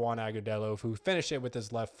Mr. Juan Agudelo, who finished it with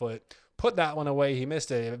his left foot, put that one away. He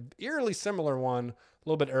missed a eerily similar one a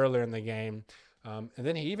little bit earlier in the game. And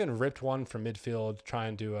then he even ripped one from midfield,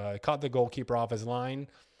 trying to caught the goalkeeper off his line.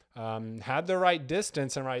 Had the right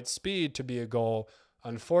distance and right speed to be a goal.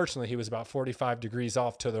 Unfortunately, he was about 45 degrees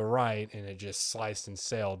off to the right, and it just sliced and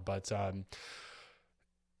sailed. But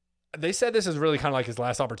they said this is really kind of like his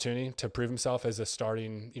last opportunity to prove himself as a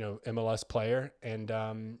starting, MLS player. And,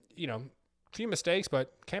 a few mistakes,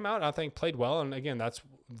 but came out and I think played well. And again,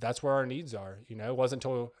 that's where our needs are. It wasn't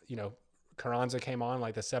until, Carranza came on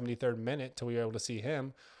like the 73rd minute till we were able to see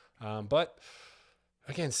him. But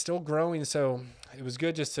again, still growing. So it was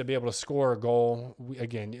good just to be able to score a goal.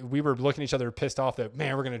 We were looking at each other pissed off that,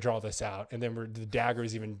 man, we're going to draw this out. And then the dagger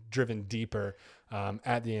is even driven deeper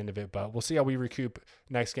at the end of it. But we'll see how we recoup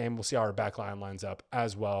next game. We'll see how our back line lines up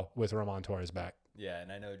as well with Roman Torres back. Yeah,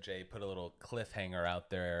 and I know Jay put a little cliffhanger out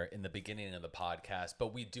there in the beginning of the podcast,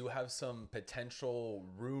 but we do have some potential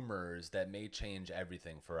rumors that may change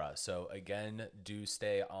everything for us. So again, do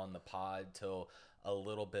stay on the pod till a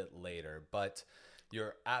little bit later. But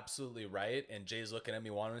you're absolutely right, and Jay's looking at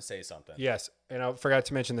me wanting to say something. Yes, and I forgot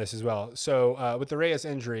to mention this as well. So with the Reyes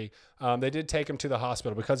injury, they did take him to the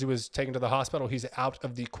hospital. Because he was taken to the hospital, he's out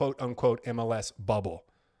of the quote-unquote MLS bubble.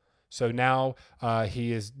 So now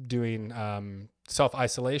he is doing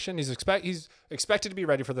self-isolation. He's expected to be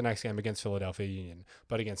ready for the next game against Philadelphia Union.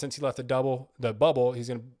 But again, since he left the bubble, he's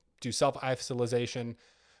going to do self-isolation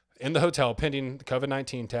in the hotel pending the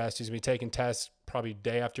COVID-19 test. He's going to be taking tests probably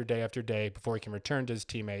day after day after day before he can return to his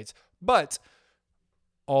teammates. But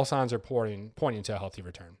all signs are pointing to a healthy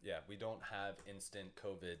return. Yeah, we don't have instant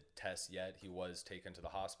COVID tests yet. He was taken to the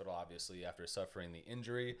hospital, obviously, after suffering the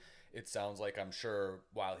injury. It sounds like, I'm sure,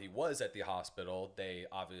 while he was at the hospital, they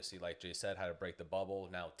obviously, like Jay said, had to break the bubble.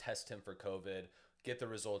 Now test him for COVID, get the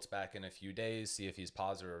results back in a few days, see if he's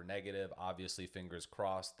positive or negative. Obviously, fingers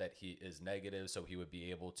crossed that he is negative, so he would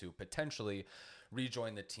be able to potentially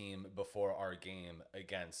rejoin the team before our game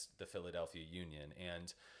against the Philadelphia Union.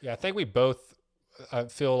 And yeah, I think we both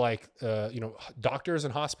feel like, doctors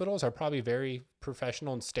and hospitals are probably very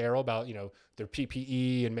professional and sterile about, their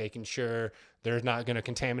PPE and making sure they're not going to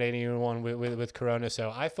contaminate anyone with Corona.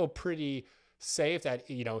 So I feel pretty safe that,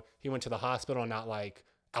 he went to the hospital and not like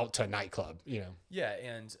out to a nightclub, Yeah,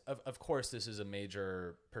 and of course, this is a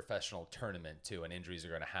major professional tournament too, and injuries are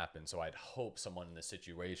going to happen. So I'd hope someone in the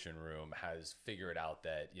situation room has figured out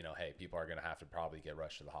that, hey, people are going to have to probably get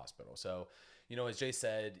rushed to the hospital. So, as Jay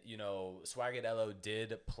said, Swagadello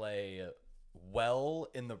did play well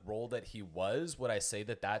in the role that he was. Would I say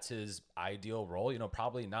that that's his ideal role?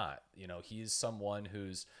 Probably not. He's someone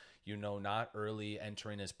who's, not early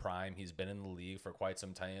entering his prime. He's been in the league for quite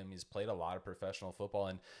some time. He's played a lot of professional football.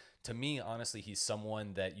 And to me, honestly, he's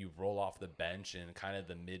someone that you roll off the bench in kind of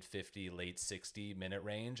the mid 50, late 60 minute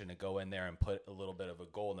range and to go in there and put a little bit of a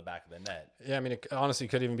goal in the back of the net. Yeah, I mean, it honestly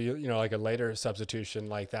could even be, like a later substitution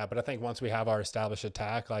like that. But I think once we have our established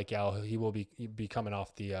attack, like, he will be coming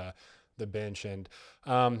off the bench. And,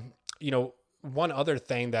 one other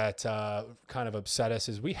thing that kind of upset us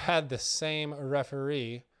is we had the same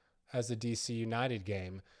referee as the DC United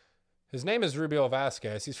game. His name is Rubio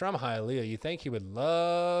Vasquez. He's from Hialeah. You think he would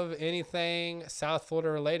love anything South Florida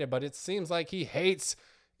related, but it seems like he hates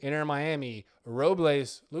Inter Miami.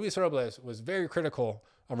 Luis Robles was very critical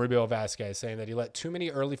on Rubio Vasquez, saying that he let too many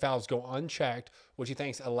early fouls go unchecked, which he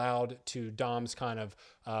thinks allowed to Dom's kind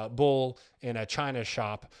of bull in a China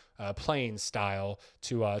shop playing style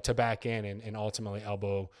to back in and ultimately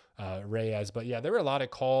elbow Reyes. But yeah, there were a lot of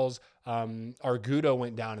calls. Argudo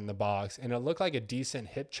went down in the box, and it looked like a decent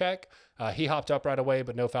hip check. He hopped up right away,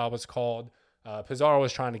 but no foul was called. Pizarro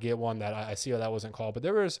was trying to get one that I see how that wasn't called, but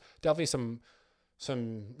there was definitely some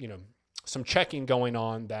checking going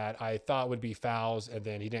on that I thought would be fouls, and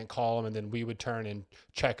then he didn't call them, and then we would turn and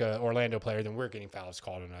check a Orlando player, then we're getting fouls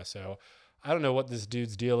called on us. So I don't know what this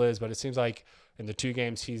dude's deal is, but it seems like in the 2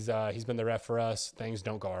 games he's been the ref for us, things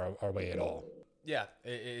don't go our way at all. Yeah,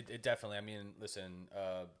 it definitely. I mean, listen,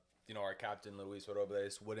 our captain Luis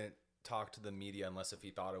Robles wouldn't talk to the media unless if he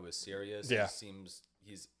thought it was serious. Yeah. He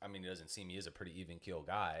doesn't seem, he is a pretty even keel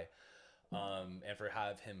guy. And for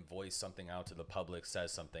have him voice something out to the public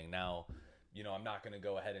says something. Now, I'm not going to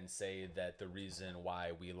go ahead and say that the reason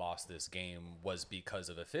why we lost this game was because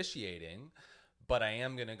of officiating, but I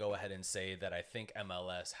am going to go ahead and say that I think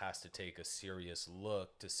MLS has to take a serious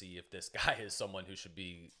look to see if this guy is someone who should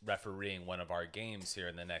be refereeing one of our games here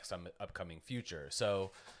in the next upcoming future.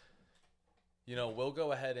 So, we'll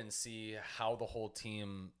go ahead and see how the whole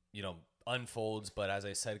team, unfolds. But as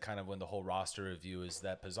I said, kind of when the whole roster review is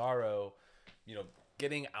that Pizarro,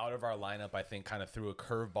 getting out of our lineup, I think kind of threw a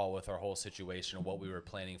curveball with our whole situation and what we were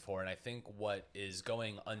planning for. And I think what is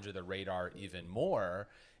going under the radar even more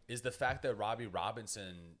is the fact that Robbie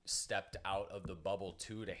Robinson stepped out of the bubble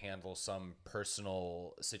too to handle some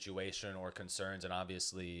personal situation or concerns. And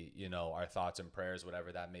obviously, our thoughts and prayers,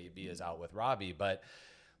 whatever that may be, is out with Robbie. But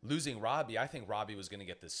losing Robbie, I think Robbie was going to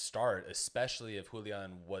get the start, especially if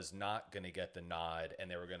Julian was not going to get the nod and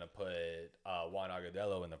they were going to put Juan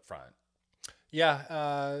Agudelo in the front.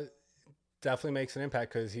 Yeah, definitely makes an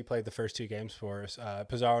impact because he played the first 2 games for us.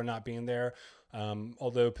 Pizarro not being there,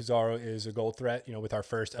 although Pizarro is a goal threat, with our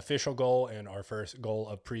first official goal and our first goal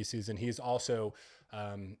of preseason. He's also,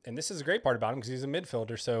 and this is a great part about him because he's a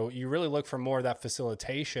midfielder. So you really look for more of that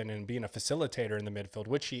facilitation and being a facilitator in the midfield,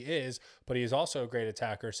 which he is, but he's also a great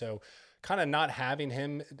attacker. So kind of not having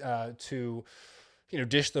him to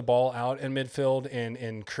dish the ball out in midfield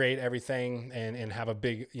and create everything and have a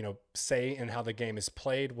big, say in how the game is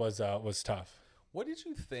played was tough. What did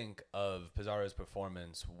you think of Pizarro's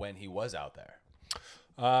performance when he was out there?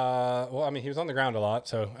 Well, I mean, he was on the ground a lot.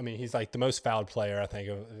 So, I mean, he's like the most fouled player, I think,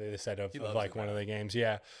 they said of like one of the games.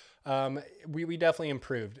 Yeah. We definitely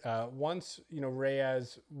improved. Once,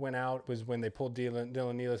 Reyes went out was when they pulled Dylan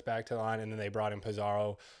Nealis back to the line, and then they brought in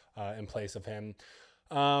Pizarro in place of him.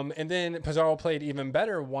 And then Pizarro played even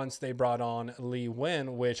better once they brought on Lee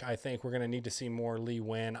Nguyen, which I think we're going to need to see more Lee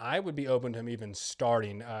Nguyen. I would be open to him even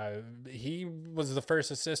starting. He was the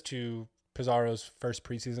first assist to Pizarro's first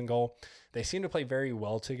preseason goal. They seem to play very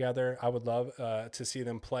well together. I would love to see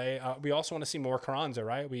them play. We also want to see more Carranza,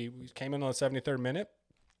 right? We came in on the 73rd minute.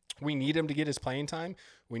 We need him to get his playing time.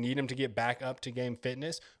 We need him to get back up to game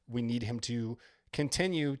fitness. We need him to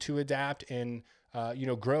continue to adapt and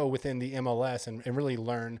grow within the MLS and really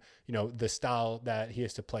learn, the style that he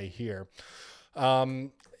has to play here.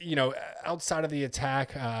 Outside of the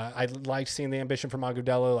attack, I liked seeing the ambition from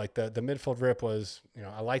Agudelo. Like the midfield rip was,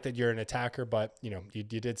 I like that you're an attacker, but you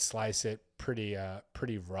did slice it pretty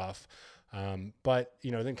rough. But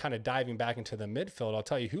then kind of diving back into the midfield, I'll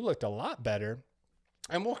tell you who looked a lot better.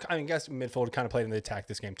 And I guess midfield kind of played in the attack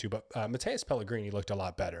this game too, but Mateus Pellegrini looked a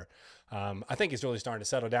lot better. I think he's really starting to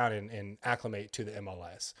settle down and acclimate to the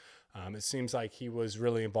MLS. It seems like he was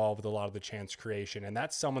really involved with a lot of the chance creation, and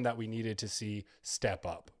that's someone that we needed to see step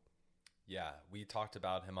up. Yeah, we talked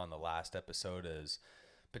about him on the last episode as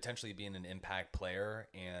potentially being an impact player,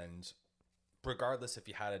 and regardless if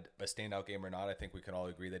he had a standout game or not, I think we can all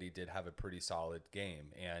agree that he did have a pretty solid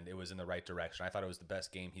game, and it was in the right direction. I thought it was the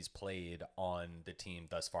best game he's played on the team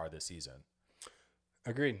thus far this season.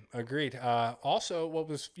 Agreed. Also, what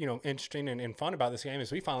was interesting and fun about this game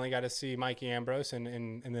is we finally got to see Mikey Ambrose, and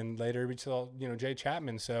then later we saw Jay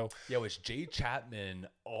Chapman. So yeah, which Jay Chapman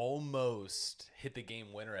almost hit the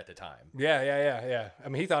game winner at the time. Yeah. I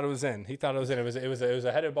mean, he thought it was in. It was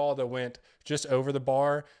a headed ball that went just over the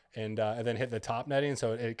bar and then hit the top netting.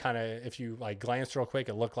 So it kind of, if you like glanced real quick,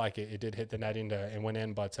 it looked like it did hit the netting and went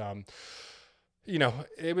in, but.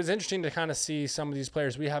 It was interesting to kind of see some of these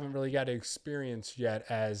players we haven't really got to experience yet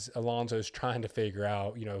as Alonso's trying to figure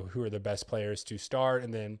out, who are the best players to start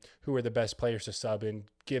and then who are the best players to sub in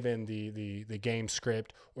given the game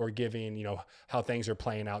script or given, how things are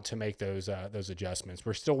playing out to make those adjustments.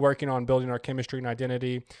 We're still working on building our chemistry and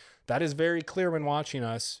identity. That is very clear when watching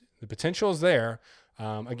us. The potential is there.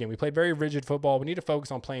 Again, we played very rigid football. We need to focus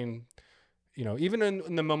on playing, even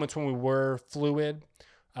in the moments when we were fluid,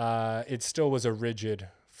 it still was a rigid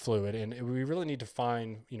fluid, and we really need to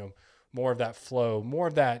find, more of that flow, more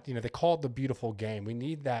of that, they call it the beautiful game. We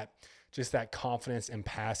need that, just that confidence in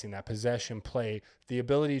passing, that possession play, the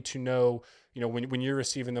ability to know, when you're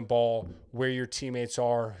receiving the ball, where your teammates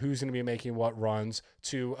are, who's going to be making what runs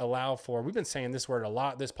to allow for, we've been saying this word a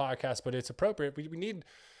lot, this podcast, but it's appropriate. We need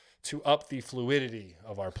to up the fluidity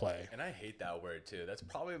of our play. And I hate that word too. That's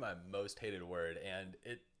probably my most hated word. And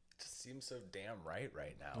it just seems so damn right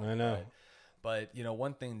now. I know. But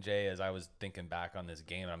one thing, Jay, as I was thinking back on this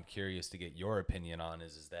game, I'm curious to get your opinion on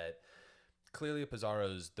is that clearly Pizarro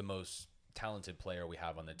is the most talented player we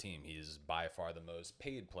have on the team. He is by far the most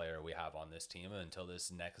paid player we have on this team until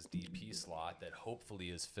this next DP slot that hopefully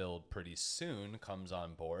is filled pretty soon comes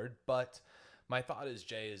on board. But my thought is,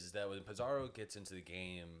 Jay, is that when Pizarro gets into the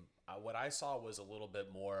game, what I saw was a little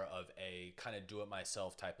bit more of a kind of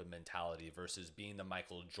do-it-myself type of mentality versus being the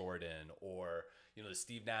Michael Jordan or, the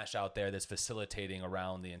Steve Nash out there that's facilitating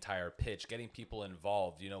around the entire pitch, getting people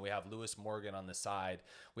involved. We have Lewis Morgan on the side.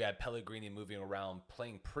 We had Pellegrini moving around,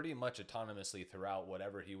 playing pretty much autonomously throughout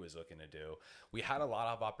whatever he was looking to do. We had a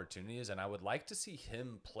lot of opportunities, and I would like to see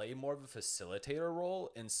him play more of a facilitator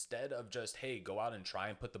role instead of just, hey, go out and try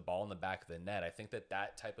and put the ball in the back of the net. I think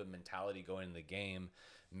that type of mentality going into the game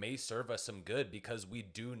may serve us some good because we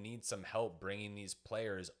do need some help bringing these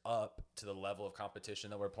players up to the level of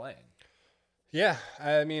competition that we're playing. Yeah,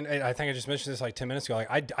 I mean, I think I just mentioned this like 10 minutes ago.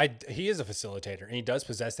 Like, he is a facilitator, and he does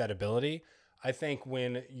possess that ability. I think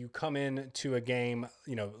when you come into a game,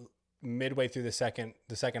 midway through the second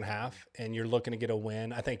half, and you're looking to get a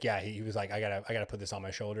win, I think, he was like, I gotta put this on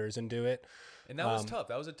my shoulders and do it. And that was tough.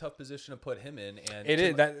 That was a tough position to put him in. And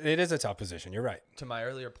it is a tough position. You're right. To my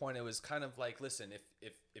earlier point, it was kind of like, listen,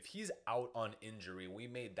 if he's out on injury, we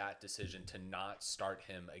made that decision to not start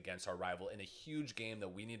him against our rival in a huge game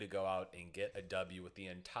that we need to go out and get a W with the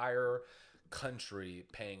entire country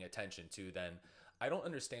paying attention to, then I don't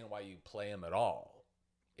understand why you play him at all.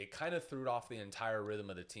 It kind of threw off the entire rhythm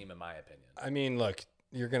of the team, in my opinion. I mean, look,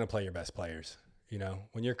 you're going to play your best players.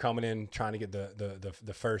 When you're coming in trying to get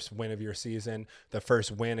the first win of your season, the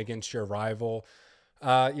first win against your rival,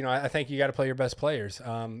 I think you got to play your best players.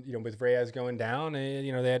 With Reyes going down, they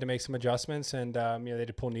had to make some adjustments, and they had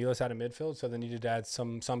to pull Nealis out of midfield, so they needed to add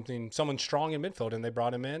someone strong in midfield, and they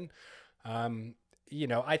brought him in.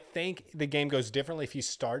 I think the game goes differently if he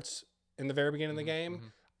starts in the very beginning of the game. Mm-hmm.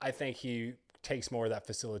 I think he takes more of that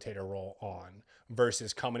facilitator role on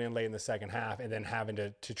versus coming in late in the second half and then having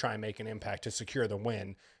to try and make an impact to secure the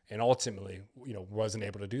win, and ultimately, wasn't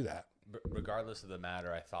able to do that. Regardless of the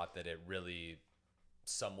matter, I thought that it really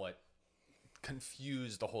somewhat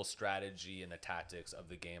confused the whole strategy and the tactics of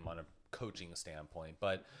the game on a coaching standpoint.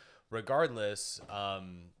 But regardless,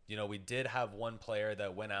 we did have one player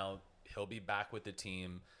that went out. He'll be back with the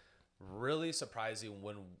team. really surprising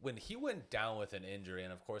when he went down with an injury,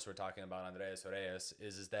 and of course we're talking about Andreas Reyes,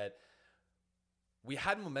 is that we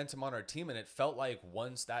had momentum on our team, and it felt like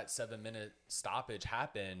once that 7-minute stoppage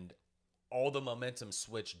happened, all the momentum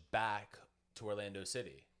switched back to Orlando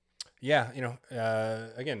City. Yeah,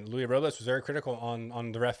 again, Luis Robles was very critical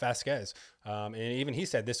on the ref Vasquez. And even he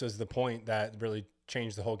said this was the point that really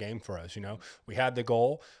changed the whole game for us. We had the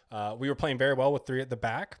goal. We were playing very well with 3 at the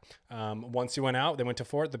back. Once he went out, they went to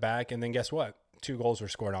 4 at the back. And then guess what? 2 goals were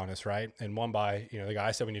scored on us, right? And one by, the guy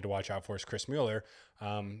I said we need to watch out for is Chris Mueller.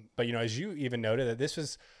 But, as you even noted,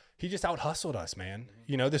 that he just out-hustled us, man.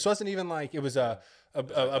 This wasn't even like it was a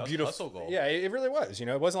beautiful hustle goal. Yeah, it really was.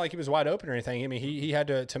 It wasn't like he was wide open or anything. I mean, he had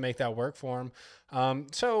to make that work for him.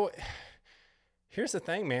 So here's the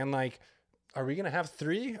thing, man. Like, are we gonna have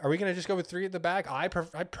 3? Are we gonna just go with 3 at the back? I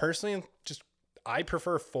personally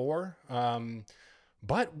prefer 4.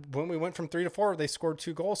 But when we went from 3 to 4, they scored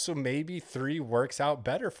 2 goals. So maybe 3 works out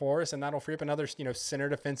better for us, and that'll free up another, center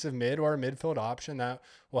defensive mid or a midfield option that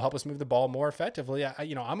will help us move the ball more effectively.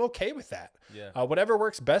 I'm okay with that. Yeah. Whatever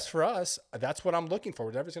works best for us, that's what I'm looking for.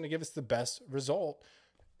 Whatever's going to give us the best result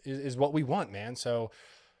is what we want, man. So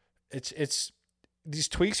it's these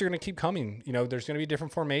tweaks are going to keep coming. There's going to be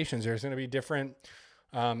different formations. There's going to be different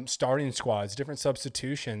starting squads, different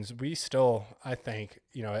substitutions. We still, I think,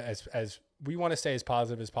 as we want to stay as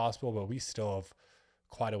positive as possible, but we still have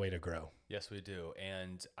quite a way to grow. Yes, we do.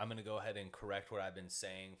 And I'm going to go ahead and correct what I've been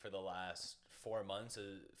saying for the last 4 months,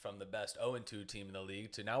 from the best 0-2 team in the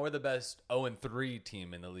league to now we're the best 0-3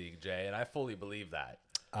 team in the league, Jay. And I fully believe that.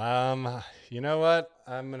 You know what?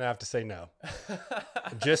 I'm going to have to say no.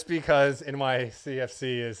 Just because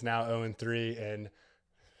NYCFC is now 0-3, and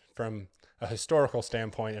from a historical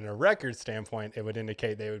standpoint and a record standpoint, it would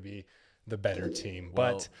indicate they would be the better team.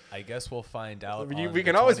 But I guess we'll find out. We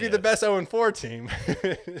can always be the best 0-4 team.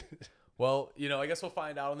 Well, I guess we'll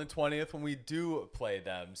find out on the 20th when we do play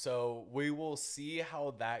them. So we will see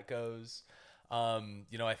how that goes.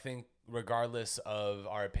 I think regardless of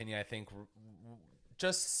our opinion, I think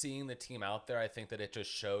just seeing the team out there, I think that it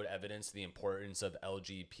just showed evidence of the importance of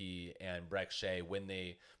LGP and Brek Shea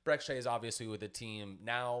Brek Shea is obviously with the team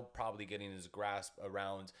now, probably getting his grasp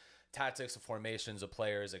around tactics of formations of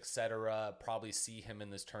players, etc. Probably see him in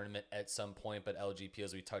this tournament at some point, but LGP,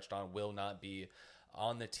 as we touched on, will not be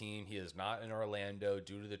on the team. He is not in Orlando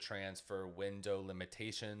due to the transfer window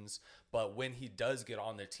limitations. But when he does get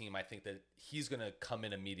on the team, I think that he's going to come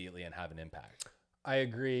in immediately and have an impact. I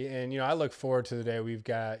agree. And, I look forward to the day we've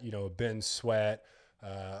got, Ben Sweat,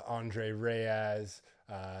 Andre Reyes,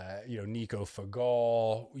 Nico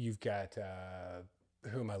Fagal. You've got,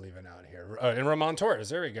 who am I leaving out here? And Ramon Torres.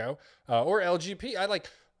 There we go. Or LGP.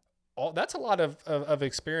 That's a lot of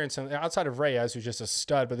experience. And outside of Reyes, who's just a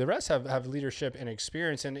stud, but the rest have leadership and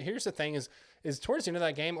experience. And here's the thing is towards the end of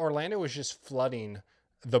that game, Orlando was just flooding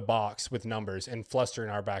the box with numbers and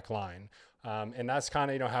flustering our back line. And that's kind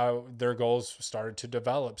of, how their goals started to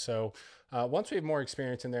develop. So once we have more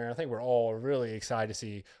experience in there, I think we're all really excited to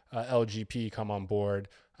see LGP come on board.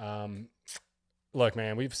 Look,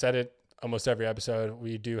 man, we've said it almost every episode.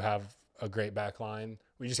 We do have a great back line.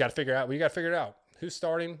 We just got to figure it out who's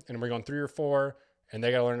starting, and we're going 3 or 4, and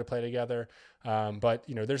they got to learn to play together. But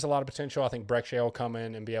there's a lot of potential. I think Brek Shea will come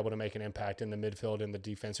in and be able to make an impact in the midfield and the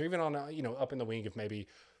defense, or even on, up in the wing if maybe,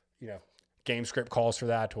 game script calls for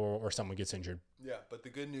that or someone gets injured. Yeah, but the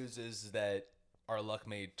good news is that our luck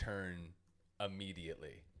may turn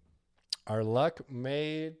immediately. Our luck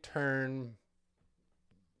may turn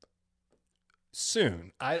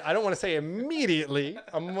soon. I don't want to say immediately.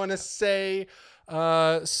 I'm going to say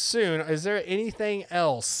soon. Is there anything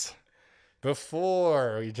else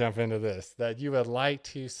before we jump into this that you would like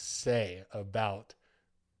to say about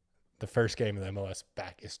the first game of the MLS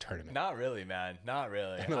Back Is tournament? Not really, man. Not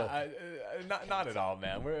really. Not at all,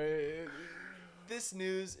 man. This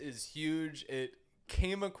news is huge. It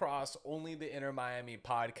came across only the Inter Miami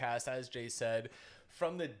podcast, as Jay said,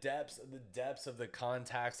 from the depths of the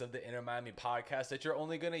contacts of the Inter Miami podcast that you're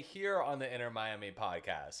only going to hear on the Inter Miami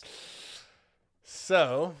podcast.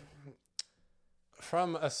 So,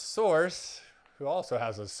 from a source who also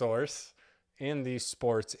has a source in the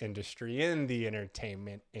sports industry, in the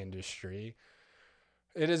entertainment industry,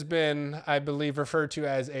 it has been, I believe, referred to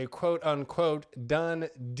as a quote-unquote done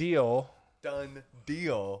deal. Done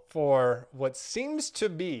deal. For what seems to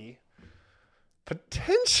be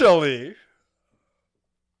potentially,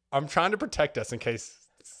 I'm trying to protect us in case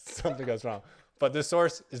something goes wrong, but this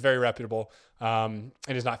source is very reputable.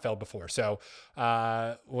 It has not failed before. So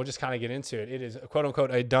we'll just kind of get into it. It is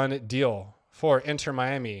quote-unquote a done deal for Inter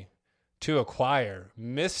Miami to acquire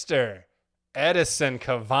Mr. Edison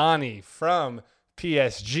Cavani from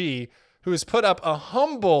PSG, who has put up a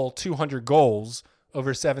humble 200 goals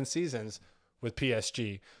over 7 seasons with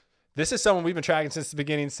PSG. This is someone we've been tracking since the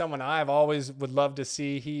beginning, someone I've always would love to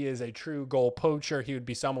see. He is a true goal poacher. He would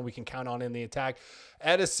be someone we can count on in the attack.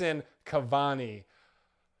 Edison Cavani.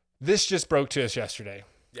 This just broke to us yesterday.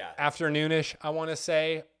 Yeah. Afternoonish, I want to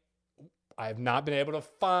say. I have not been able to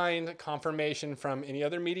find confirmation from any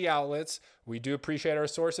other media outlets. We do appreciate our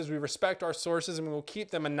sources. We respect our sources, and we will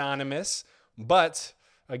keep them anonymous. But,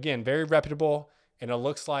 again, very reputable. And it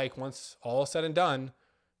looks like once all is said and done,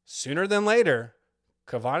 sooner than later,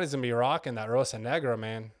 Cavani's going to be rocking that Rosa Negra,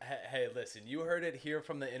 man. Hey, listen, you heard it here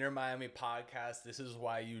from the Inter Miami podcast. This is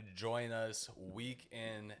why you join us week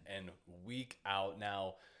in and week out.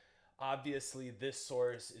 Now, obviously, this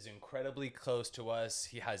source is incredibly close to us.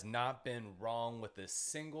 He has not been wrong with a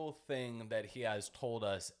single thing that he has told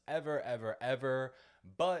us ever.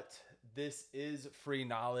 But this is free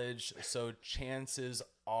knowledge, so chances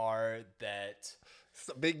are that It's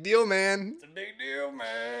a big deal, man. it's a big deal,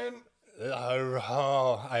 man.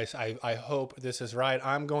 I hope this is right.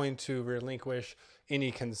 I'm going to relinquish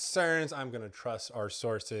any concerns. I'm going to trust our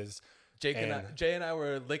sources. Jay and I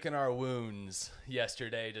were licking our wounds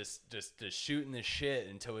yesterday, just shooting the shit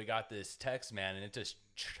until we got this text, man, and it just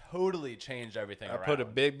totally changed everything I around. put a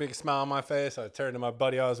big smile on my face. I turned to my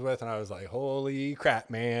buddy I was with, and I was like, holy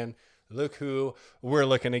crap, man. Look who we're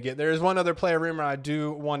looking to get. There's one other player rumor I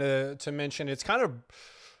do want to mention. It's kind of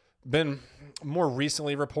been more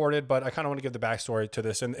recently reported, but I kind of want to give the backstory to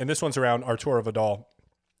this. And this one's around Arturo Vidal.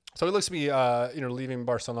 So he looks to be, leaving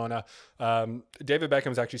Barcelona. David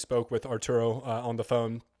Beckham's actually spoke with Arturo on the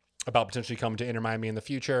phone about potentially coming to Inter Miami in the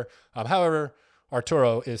future. However,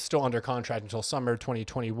 Arturo is still under contract until summer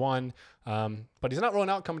 2021, but he's not rolling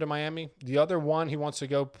out coming to Miami. The other one he wants to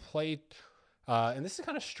go play, and this is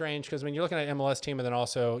kind of strange because when you're looking at an MLS team and then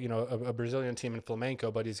also a Brazilian team in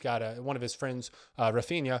Flamenco, but he's got one of his friends,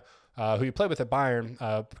 Rafinha, who he played with at Bayern,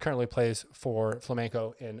 currently plays for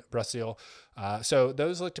Flamenco in Brazil. So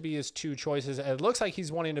those look to be his two choices. It looks like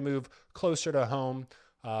he's wanting to move closer to home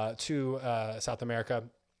to South America,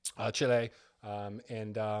 Chile,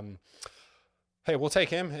 hey, we'll take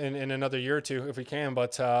him in another year or two if we can.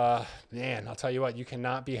 But, man, I'll tell you what, you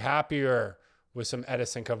cannot be happier with some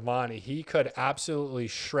Edison Cavani. He could absolutely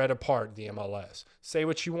shred apart the MLS. Say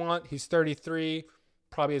what you want. He's 33,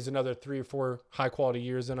 probably has another 3 or 4 high-quality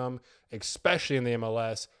years in him, especially in the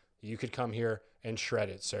MLS. You could come here and shred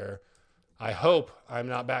it, sir. I hope I'm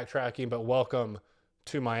not backtracking, but welcome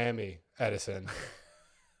to Miami, Edison.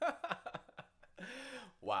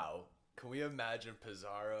 Wow. Can we imagine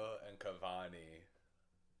Pizarro and Cavani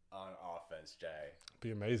on offense, Jay?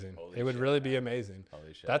 Be amazing. Holy It would shit, really man. be amazing.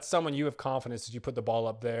 Holy shit. That's someone you have confidence that you put the ball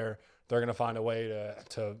up there. They're going to find a way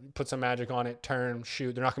to put some magic on it, turn,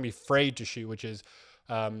 shoot. They're not going to be afraid to shoot, which is,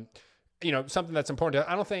 something that's important.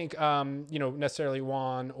 I don't think, necessarily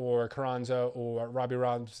Juan or Carranza or Robbie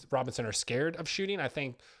Robinson are scared of shooting. I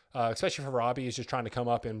think, especially for Robbie, he's just trying to come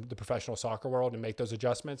up in the professional soccer world and make those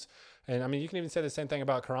adjustments. And, I mean, you can even say the same thing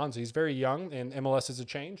about Carranza. He's very young, and MLS is a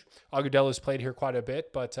change. Agudelo's played here quite a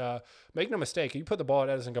bit, but make no mistake, you put the ball at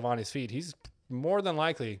Edison Cavani's feet, he's more than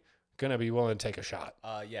likely going to be willing to take a shot.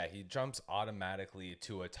 Yeah, he jumps automatically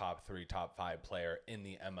to a top 3, top 5 player in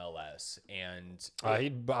the MLS. And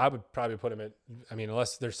I would probably put him at,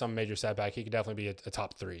 unless there's some major setback, he could definitely be a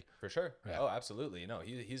top 3. For sure. Yeah. Oh, absolutely. No,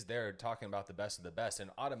 he's there talking about the best of the best. And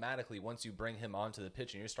automatically, once you bring him onto the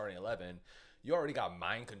pitch and you're starting 11, you already got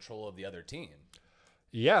mind control of the other team.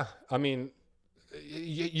 Yeah. I mean,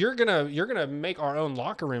 you're gonna make our own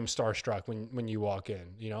locker room starstruck when you walk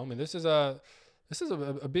in. This is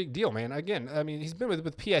a big deal, man. Again, he's been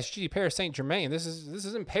with PSG, Paris Saint-Germain. This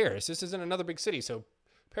is in Paris. This isn't another big city. So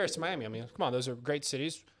Paris to Miami. Come on, those are great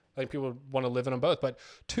cities. I think people want to live in them both. But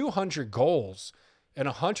 200 goals and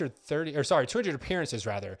 200 appearances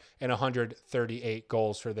rather, and 138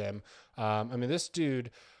 goals for them. This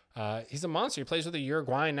dude, he's a monster. He plays with the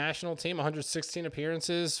Uruguayan national team, 116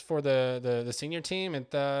 appearances for the senior team, and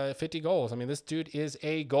 50 goals. This dude is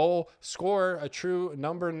a goal scorer, a true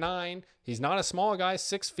number 9. He's not a small guy,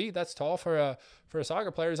 6 feet. That's tall for a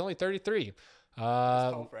soccer player. He's only 33.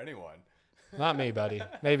 That's tall for anyone. Not me, buddy.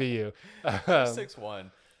 Maybe you.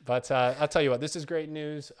 6'1". But I'll tell you what, this is great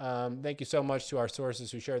news. Thank you so much to our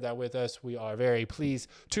sources who shared that with us. We are very pleased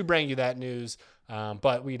to bring you that news,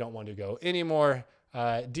 but we don't want to go any more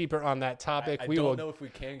deeper on that topic. I we don't will know if we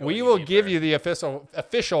can go We any will deeper. give you the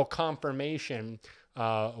official confirmation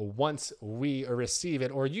once we receive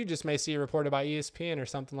it, or you just may see it reported by ESPN or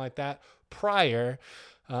something like that prior.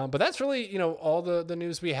 But that's really, all the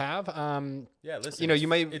news we have. Yeah, listen,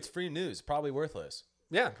 it's free news, probably worthless.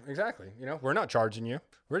 Yeah, exactly. We're not charging you.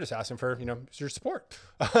 We're just asking for, your support.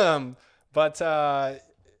 But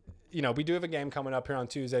we do have a game coming up here on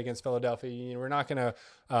Tuesday against Philadelphia Union. We're not going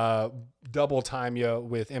to double time you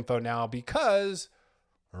with info now because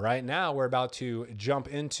right now we're about to jump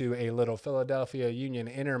into a little Philadelphia Union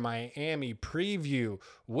Inter Miami preview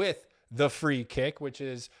with The Free Kick, which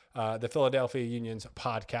is the Philadelphia Union's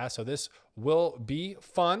podcast. So this will be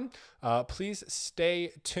fun. Please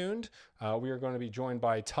stay tuned. We are going to be joined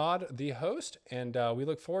by Todd, the host, and we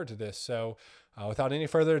look forward to this. So without any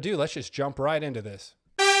further ado, let's just jump right into this.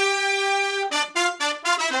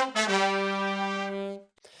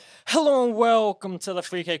 Hello and welcome to the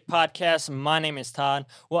Free Kick Podcast. My name is Todd.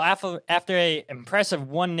 Well, after a impressive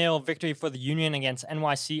 1-0 victory for the Union against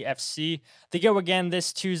NYCFC, they go again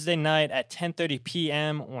this Tuesday night at 10:30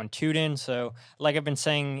 p.m. on TuneIn. So, like I've been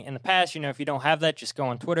saying in the past, if you don't have that, just go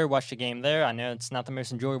on Twitter, watch the game there. I know it's not the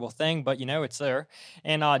most enjoyable thing, but it's there.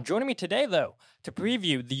 And joining me today, though, to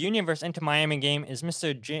preview the Union versus Inter Miami game is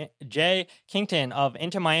Mr. Jay Kington of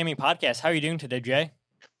Inter Miami Podcast. How are you doing today, Jay?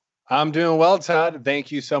 I'm doing well, Todd.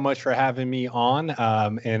 Thank you so much for having me on.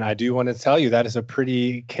 And I do want to tell you that is a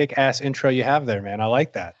pretty kick-ass intro you have there, man. I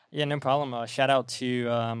like that. Yeah, no problem. Shout out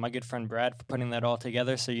to my good friend Brad for putting that all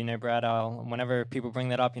together. So, Brad, whenever people bring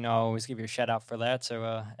that up, I'll always give you a shout out for that.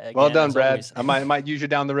 So, again, well done, Brad. I might use you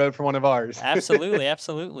down the road for one of ours. Absolutely,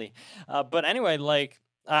 absolutely. But anyway,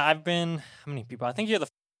 I've been, how many people? I think you're the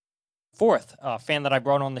fourth fan that I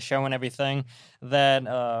brought on the show and everything that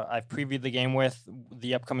I've previewed the game with,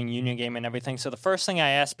 the upcoming Union game and everything. So the first thing I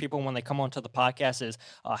ask people when they come onto the podcast is,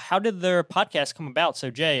 how did their podcast come about?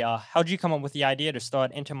 So Jay, how did you come up with the idea to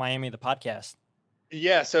start Inter Miami, the podcast?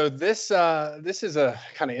 Yeah, so this is a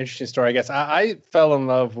kind of interesting story, I guess. I fell in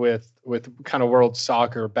love with kind of world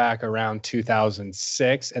soccer back around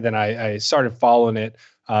 2006, and then I started following it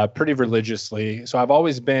pretty religiously. So I've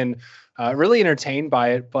always been really entertained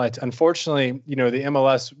by it, but unfortunately, the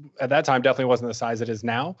MLS at that time definitely wasn't the size it is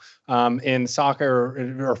now. In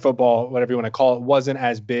soccer or football, whatever you want to call it, wasn't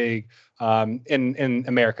as big in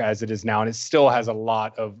America as it is now, and it still has a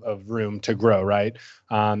lot of room to grow, right?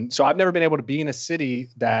 So I've never been able to be in a city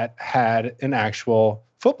that had an actual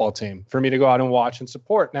football team for me to go out and watch and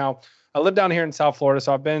support. Now, I live down here in South Florida,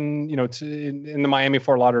 so I've been, in the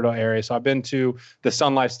Miami-Fort Lauderdale area. So I've been to the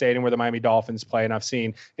Sun Life Stadium where the Miami Dolphins play, and I've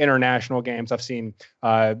seen international games. I've seen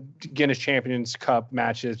Guinness Champions Cup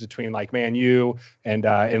matches between Man U and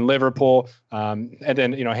Liverpool, and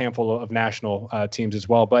then a handful of national teams as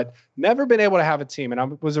well. But never been able to have a team. And I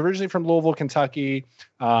was originally from Louisville, Kentucky,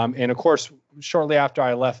 and of course, shortly after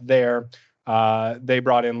I left there, they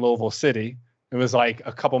brought in Louisville City. It was a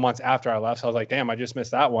couple months after I left, so I was like, damn, I just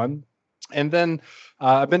missed that one. And then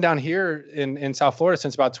I've been down here in South Florida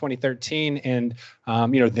since about 2013. And,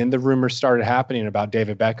 then the rumors started happening about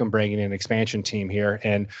David Beckham bringing in an expansion team here.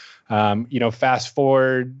 And, fast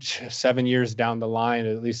forward 7 years down the line,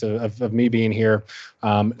 at least of me being here,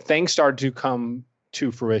 things started to come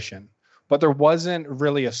to fruition. But there wasn't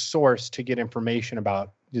really a source to get information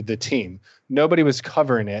about the team. Nobody was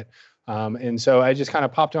covering it. And so I just kind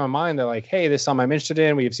of popped in my mind that hey, this is something I'm interested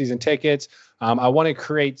in. We have season tickets. I want to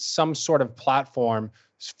create some sort of platform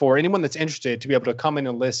for anyone that's interested to be able to come in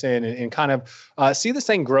and listen and kind of see this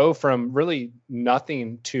thing grow from really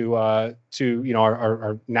nothing to our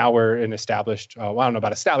now we're an established, I don't know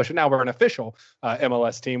about established, but now we're an official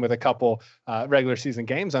MLS team with a couple regular season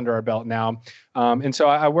games under our belt now. And so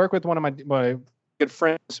I work with one of my good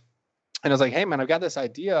friends. And I was like, hey, man, I've got this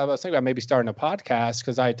idea. I was thinking about maybe starting a podcast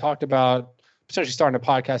because I talked about potentially starting a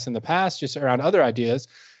podcast in the past just around other ideas.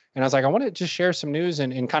 And I was like, I want to just share some news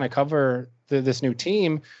and kind of cover this new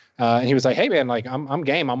team. And he was like, hey, man, I'm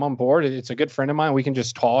game. I'm on board. It's a good friend of mine. We can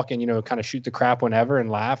just talk and, kind of shoot the crap whenever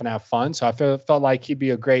and laugh and have fun. So I felt like he'd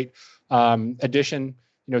be a great addition,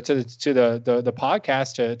 to the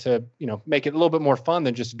podcast to make it a little bit more fun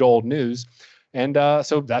than just dull news. And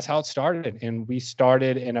so that's how it started. And we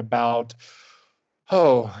started in about,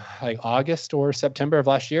 August or September of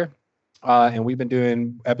last year. And we've been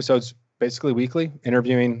doing episodes basically weekly,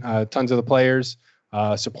 interviewing tons of the players,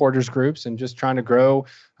 supporters groups, and just trying to grow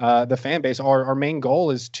the fan base. Our main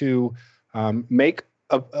goal is to make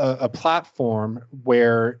a platform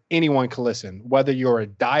where anyone can listen, whether you're a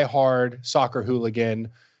diehard soccer hooligan,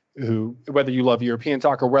 whether you love European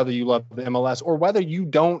soccer, whether you love the MLS, or whether you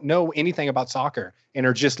don't know anything about soccer and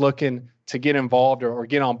are just looking to get involved or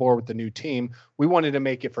get on board with the new team, we wanted to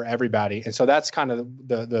make it for everybody. And so that's kind of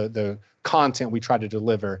the content we try to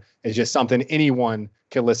deliver, is just something anyone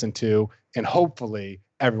can listen to and hopefully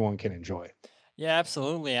everyone can enjoy. Yeah,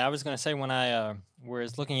 absolutely. I was going to say when I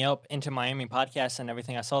was looking up into Miami podcasts and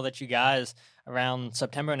everything, I saw that you guys around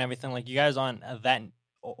September and everything, like you guys aren't that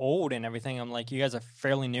old and everything. I'm like, you guys are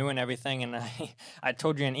fairly new and everything. And I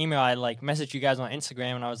told you in email, I like messaged you guys on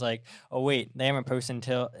Instagram and I was like, oh, wait, they haven't posted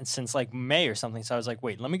since like May or something. So I was like,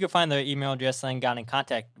 wait, let me go find their email address and got in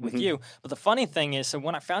contact with you. But the funny thing is, so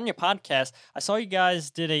when I found your podcast, I saw you guys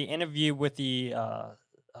did a interview with the,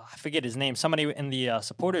 I forget his name, somebody in the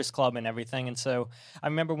supporters club and everything. And so I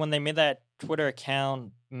remember when they made that Twitter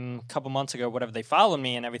account a couple months ago, whatever, they followed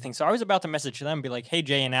me and everything. So I was about to message them and be like, hey,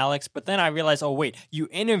 Jay and Alex. But then I realized, oh, wait, you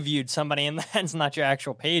interviewed somebody and that's not your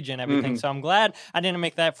actual page and everything. So I'm glad I didn't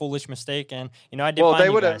make that foolish mistake. And, I did find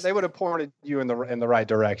they would have pointed you in the right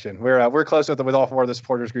direction. We're close with all four of the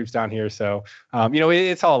supporters groups down here. So,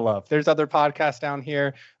 it's all love. There's other podcasts down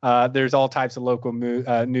here. There's all types of local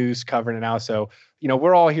news covering it now. So,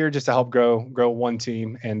 we're all here just to help grow one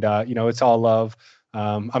team. And, it's all love.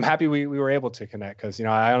 I'm happy we were able to connect because,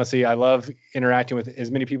 I love interacting with as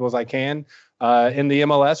many people as I can in the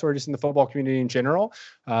MLS or just in the football community in general.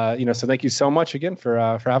 So thank you so much again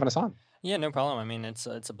for having us on. Yeah, no problem. I mean, it's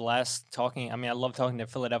a blast talking. I mean, I love talking to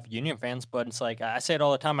Philadelphia Union fans, but it's like I say it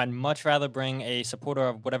all the time. I'd much rather bring a supporter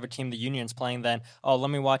of whatever team the Union's playing than, oh,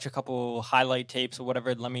 let me watch a couple highlight tapes or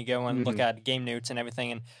whatever. Let me go and look at game notes and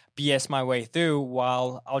everything and BS my way through,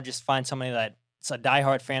 while I'll just find somebody that's a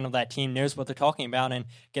diehard fan of that team, knows what they're talking about, and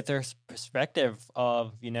get their perspective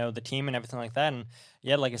of, the team and everything like that. And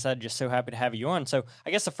yeah, like I said, just so happy to have you on. So I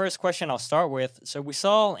guess the first question I'll start with, so we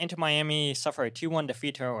saw Inter Miami suffer a 2-1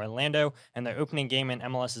 defeat to Orlando in their opening game in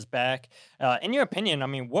MLS back. In your opinion, I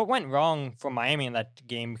mean, what went wrong for Miami in that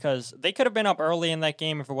game? Because they could have been up early in that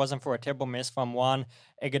game if it wasn't for a terrible miss from Juan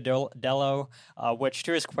Agudelo, which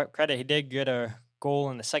to his credit, he did get a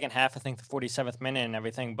goal in the second half, I think the 47th minute and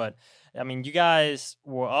everything. But I mean, you guys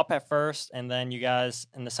were up at first, and then you guys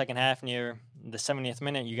in the second half near the 70th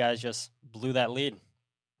minute, you guys just blew that lead.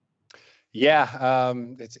 Yeah,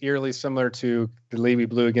 it's eerily similar to the lead we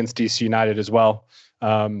blew against DC United as well.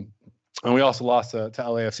 And we also lost to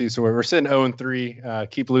LAFC. So we're sitting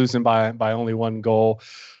 0-3, keep losing by only one goal.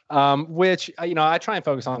 Which, I try and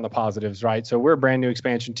focus on the positives, right? So we're a brand new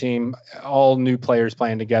expansion team, all new players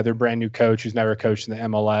playing together, brand new coach who's never coached in the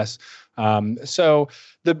MLS. So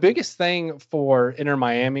the biggest thing for Inter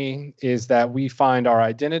Miami is that we find our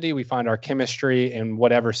identity, we find our chemistry in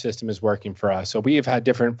whatever system is working for us. So we have had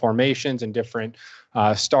different formations and different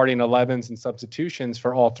starting 11s and substitutions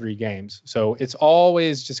for all three games. So it's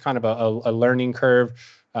always just kind of a learning curve.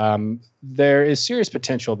 There is serious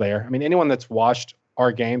potential there. I mean, anyone that's watched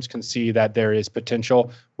our games can see that there is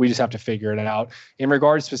potential. We just have to figure it out. In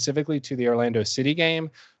regards specifically to the Orlando City game,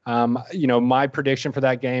 my prediction for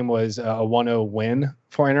that game was a 1-0 win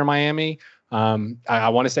for Inter Miami. I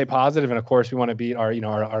want to stay positive, and of course, we want to beat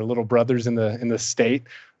our little brothers in the state.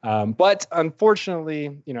 But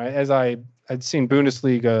unfortunately, as I'd seen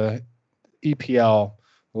Bundesliga, EPL,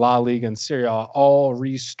 La Liga, and Serie A all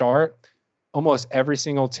restart, almost every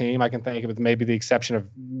single team I can think of, with maybe the exception of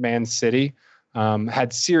Man City,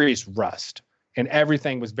 had serious rust, and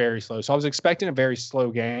everything was very slow. So I was expecting a very slow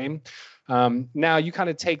game. Now you kind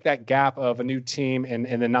of take that gap of a new team and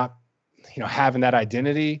then not, having that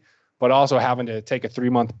identity, but also having to take a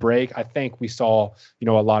 3-month break. I think we saw, a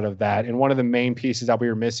lot of that. And one of the main pieces that we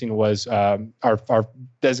were missing was our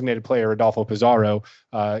designated player, Rodolfo Pizarro,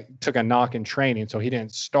 took a knock in training, so he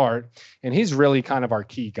didn't start. And he's really kind of our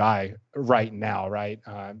key guy right now, right?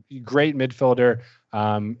 Great midfielder.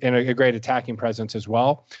 And a great attacking presence as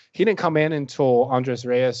well. He didn't come in until Andres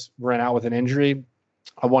Reyes ran out with an injury.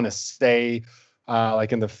 I want to say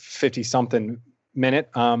like in the 50-something minute.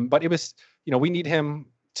 But it was, we need him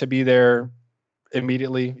to be there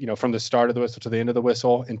immediately, from the start of the whistle to the end of the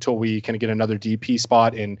whistle until we can get another DP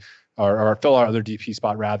spot or fill our other DP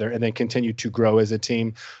spot rather, and then continue to grow as a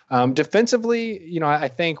team. Defensively, I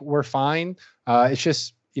think we're fine. It's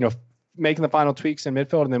just, making the final tweaks in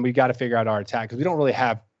midfield, and then we got to figure out our attack because we don't really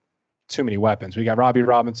have too many weapons. We got Robbie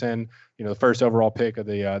Robinson, the first overall pick of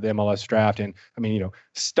the MLS draft, and I mean,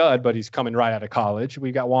 stud, but he's coming right out of college.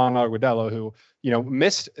 We got Juan Agudelo, who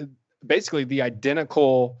missed basically the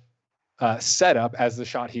identical setup as the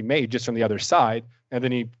shot he made just from the other side, and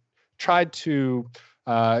then he tried to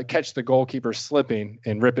catch the goalkeeper slipping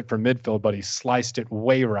and rip it from midfield, but he sliced it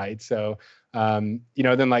way right. So.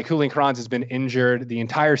 Then like Julian Carranza has been injured the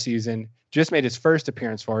entire season, just made his first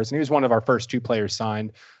appearance for us, and he was one of our first two players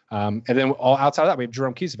signed. And then all outside of that, we have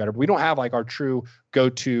Jerome Kiesewetter, but we don't have like our true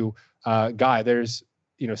go-to guy. There's,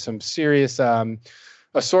 some serious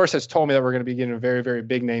a source has told me that we're going to be getting a very, very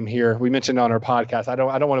big name here. We mentioned on our podcast. I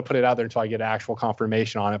don't want to put it out there until I get actual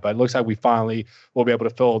confirmation on it, but it looks like we finally will be able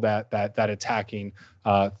to fill that attacking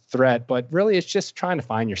threat. But really, it's just trying to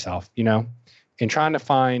find yourself, and trying to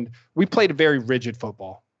find. We played a very rigid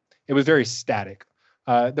football. It was very static.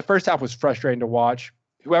 The first half was frustrating to watch.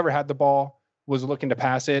 Whoever had the ball was looking to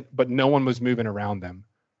pass it, but no one was moving around them.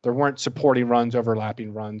 There weren't supporting runs,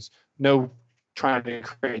 overlapping runs, no trying to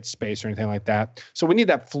create space or anything like that. So we need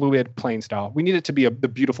that fluid playing style. We need it to be the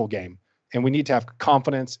beautiful game, and we need to have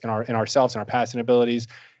confidence in ourselves and our passing abilities.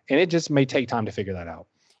 And it just may take time to figure that out.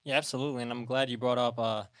 Yeah, absolutely. And I'm glad you brought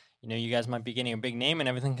up, you guys might be getting a big name and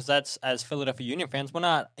everything, because that's, as Philadelphia Union fans, we're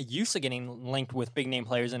not used to getting linked with big name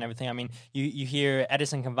players and everything. I mean, you hear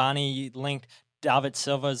Edison Cavani linked, David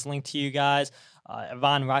Silva is linked to you guys.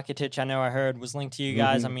 Ivan Rakitic, I know I heard, was linked to you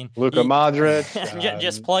guys. I mean, Luka Modric,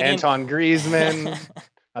 just plug in. Antoine Griezmann.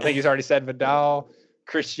 I think he's already said Vidal.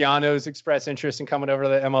 Cristiano's expressed interest in coming over to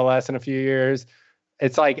the MLS in a few years.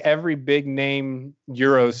 It's like every big name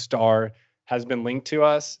Euro star has been linked to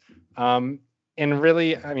us. And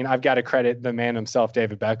really, I mean, I've got to credit the man himself,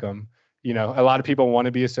 David Beckham. A lot of people want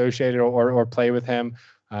to be associated or play with him.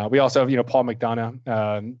 We also have, Paul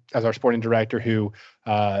McDonough as our sporting director, who,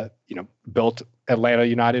 built Atlanta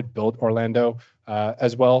United, built Orlando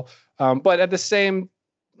as well. But in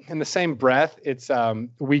the same breath, it's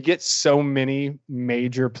we get so many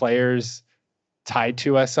major players tied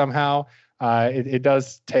to us somehow. It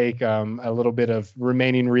does take a little bit of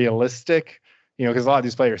remaining realistic, because a lot of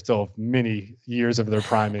these players still have many years of their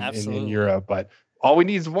prime in Europe, but all we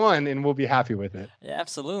need is one, and we'll be happy with it. Yeah,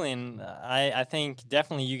 absolutely. And I think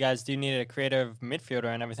definitely you guys do need a creative midfielder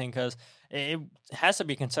and everything, because it has to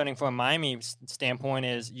be concerning from a Miami standpoint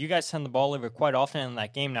is you guys send the ball over quite often in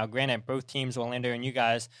that game. Now, granted, both teams, Orlando and you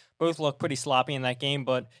guys, both look pretty sloppy in that game,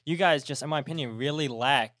 but you guys just, in my opinion, really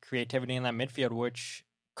lack creativity in that midfield, which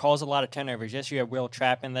caused a lot of turnovers. Yes, you have Will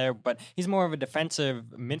Trapp in there, but he's more of a defensive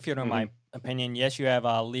midfielder in my opinion. Yes, you have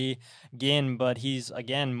Lee Ginn, but he's,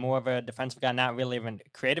 again, more of a defensive guy, not really even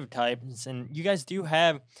creative types. And you guys do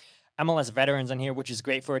have MLS veterans in here, which is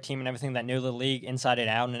great for a team and everything that know the league inside and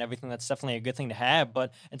out and everything. That's definitely a good thing to have.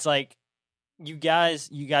 But it's like you guys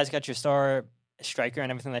got your star striker and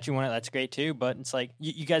everything that you wanted. That's great too. But it's like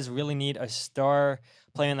you guys really need a star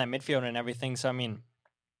player in that midfield and everything. So, I mean,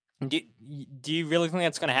 do you really think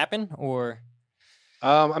that's going to happen, or?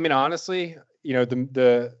 I mean, honestly,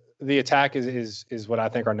 the attack is what I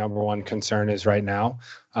think our number one concern is right now.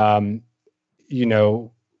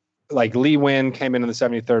 Like Lee Nguyen came in the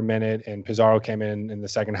 73rd minute, and Pizarro came in the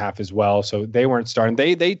second half as well. So they weren't starting.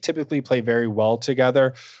 They typically play very well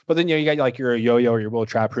together. But then you got like your Yo-Yo or your Will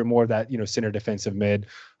Trapp, who are more of that center defensive mid.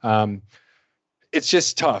 It's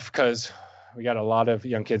just tough because we got a lot of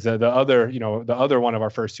young kids. The other one of our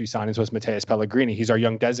first two signings was Mateus Pellegrini. He's our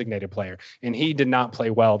young designated player, and he did not play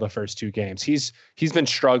well the first two games. He's been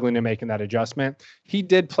struggling in making that adjustment. He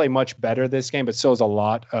did play much better this game, but still has a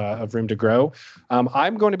lot of room to grow.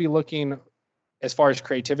 I'm going to be looking, as far as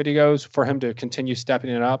creativity goes, for him to continue stepping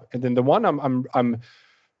it up. And then the one I'm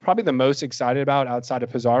probably the most excited about outside of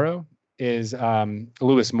Pizarro is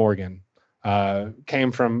Lewis Morgan.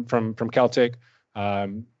 Came from Celtic.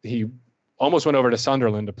 He almost went over to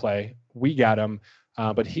Sunderland to play. We got him.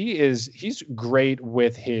 But he's great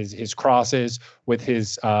with his crosses, with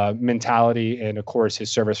his mentality, and of course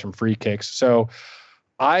his service from free kicks. So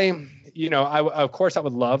I of course I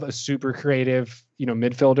would love a super creative,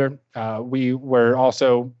 midfielder. We were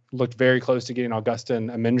also looked very close to getting Augustin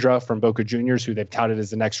Almendra from Boca Juniors, who they've touted as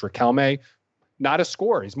the next Riquelme. Not a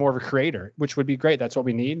scorer. He's more of a creator, which would be great. That's what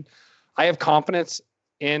we need. I have confidence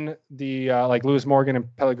in the like Lewis Morgan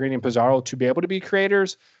and Pellegrini and Pizarro to be able to be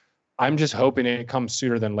creators. I'm just hoping it comes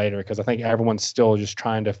sooner than later, because I think everyone's still just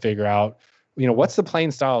trying to figure out, what's the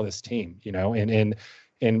playing style of this team,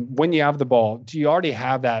 and when you have the ball, do you already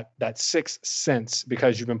have that sixth sense,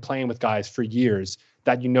 because you've been playing with guys for years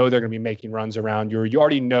that they're going to be making runs around you, or you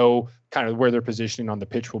already know kind of where their positioning on the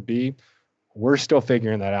pitch will be. We're still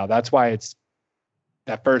figuring that out. That's why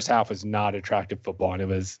that first half was not attractive football, and it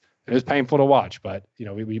was painful to watch, but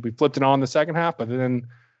we flipped it on the second half, but then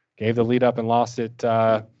gave the lead up and lost it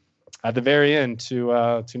at the very end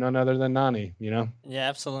to none other than Nani. Yeah,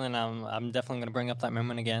 absolutely. And I'm definitely going to bring up that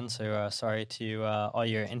moment again. So sorry to all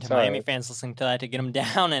your Inter Miami fans listening to that, to get them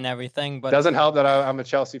down and everything. But doesn't help that I'm a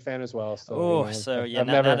Chelsea fan as well. So, I've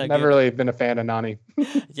never really been a fan of Nani.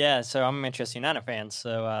 Yeah, so I'm a Manchester United fan.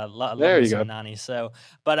 So there you go, Nani. So,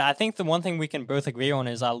 but I think the one thing we can both agree on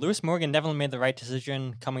is Lewis Morgan definitely made the right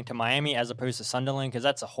decision coming to Miami as opposed to Sunderland, because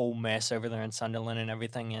that's a whole mess over there in Sunderland and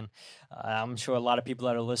everything. And I'm sure a lot of people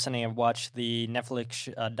that are listening have I've watched the Netflix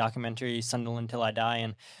documentary Sunderland Till I Die,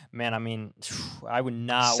 and man, I mean, I would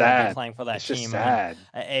not want to be playing for that It's just team. sad.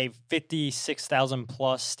 I mean, a 56,000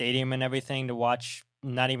 plus stadium and everything to watch.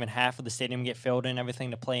 Not even half of the stadium get filled and everything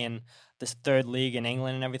to play in this third league in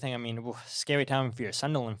England and everything. I mean, scary time if you're a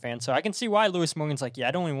Sunderland fan. So I can see why Lewis Morgan's like, yeah,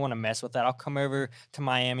 I don't even want to mess with that. I'll come over to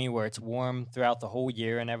Miami where it's warm throughout the whole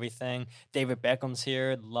year and everything. David Beckham's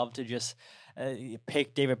here. I'd love to just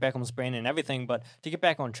pick David Beckham's brain and everything. But to get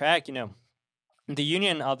back on track, the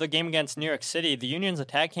Union, the game against New York City, the Union's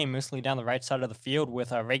attack came mostly down the right side of the field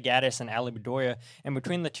with Ray Gaddis and Ali Bedoya. And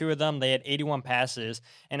between the two of them, they had 81 passes.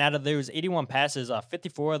 And out of those 81 passes,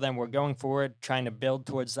 54 of them were going forward, trying to build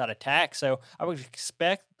towards that attack. So I would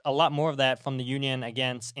expect a lot more of that from the Union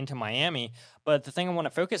against Inter Miami. But the thing I want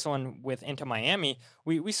to focus on with Inter Miami,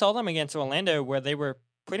 we saw them against Orlando where they were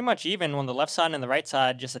pretty much even on the left side and the right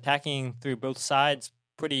side, just attacking through both sides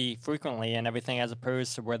pretty frequently and everything, as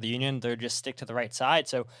opposed to where the Union, they're just stick to the right side.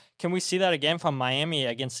 So can we see that again from Miami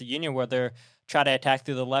against the Union where they're try to attack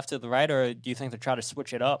through the left or the right, or do you think they're trying to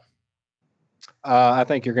switch it up? I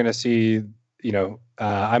think you're going to see,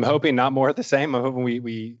 I'm hoping not more of the same. I'm hoping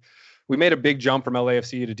we made a big jump from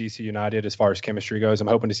LAFC to DC United as far as chemistry goes. I'm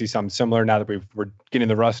hoping to see something similar now that we're getting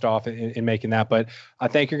the rust off in making that. But I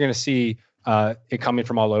think you're going to see it coming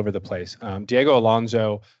from all over the place. Diego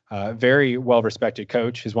Alonso, very well-respected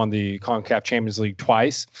coach, has won the CONCACAF Champions League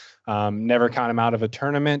twice. Never count him out of a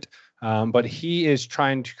tournament. But he is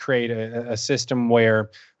trying to create a system where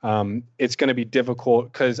it's going to be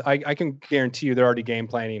difficult because I can guarantee you they're already game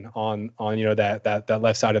planning on that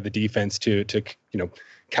left side of the defense to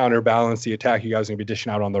counterbalance the attack you guys are going to be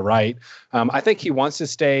dishing out on the right. I think he wants to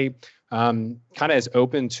stay kind of as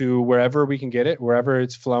open to wherever we can get it, wherever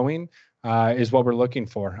it's flowing. Is what we're looking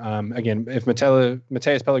for. Again, if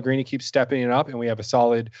Mateus Pellegrini keeps stepping it up and we have a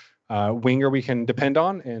solid winger we can depend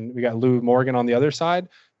on, and we got Lou Morgan on the other side,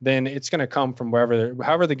 then it's going to come from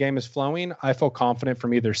however the game is flowing. I feel confident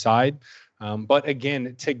from either side. But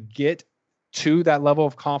again, to get to that level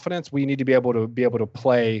of confidence, we need to be able to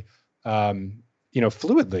play,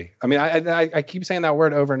 fluidly. I mean, I keep saying that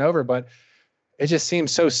word over and over, but it just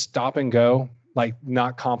seems so stop and go, like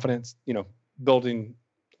not confidence, building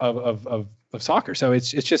of soccer. So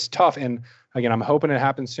it's just tough. And again, I'm hoping it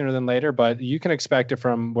happens sooner than later, but you can expect it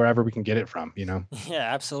from wherever we can get it from, Yeah,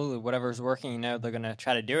 absolutely. Whatever's working, they're going to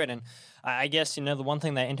try to do it. And I guess, the one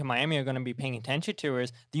thing that Inter Miami are going to be paying attention to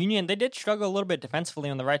is the Union. They did struggle a little bit defensively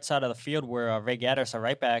on the right side of the field where Ray Gaddis, our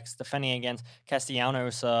right backs, defending against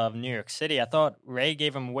Castellanos of New York City. I thought Ray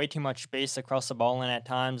gave him way too much space to cross the ball in at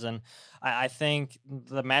times. And I think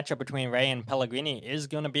the matchup between Ray and Pellegrini is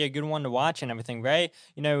going to be a good one to watch and everything. Ray,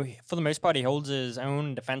 for the most part, he holds his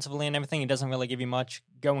own defensively and everything. He doesn't really give you much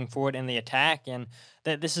going forward in the attack. And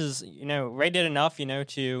that this is, Ray did enough,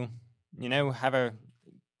 to, have a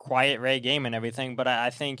quiet Ray game and everything. But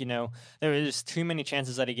I think, there was too many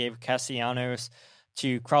chances that he gave Castellanos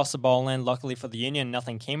to cross the ball in. Luckily for the Union,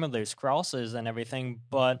 nothing came of those crosses and everything.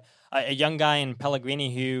 But a young guy in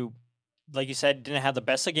Pellegrini who, like you said, didn't have the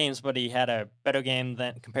best of games, but he had a better game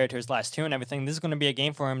than compared to his last two and everything. This is going to be a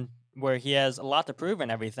game for him where he has a lot to prove and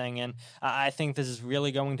everything. And I think this is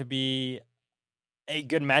really going to be a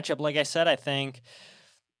good matchup. Like I said, I think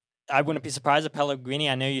I wouldn't be surprised if Pellegrini,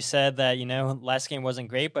 I know you said that, last game wasn't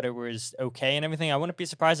great, but it was okay and everything. I wouldn't be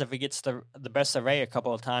surprised if he gets the best of Ray a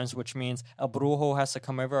couple of times, which means El Brujo has to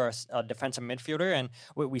come over, a defensive midfielder. And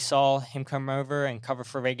we saw him come over and cover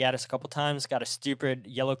for Ray Gaddis a couple of times, got a stupid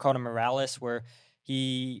yellow card on Morales where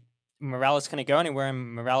Morales couldn't go anywhere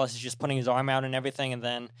and Morales is just putting his arm out and everything. And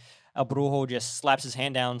then El Brujo just slaps his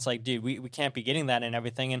hand down. It's like, dude, we can't be getting that and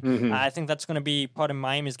everything. And I think that's going to be part of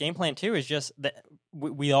Miami's game plan too, is just that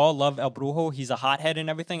we all love El Brujo. He's a hothead and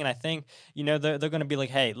everything. And I think, they're going to be like,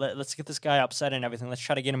 hey, let's get this guy upset and everything. Let's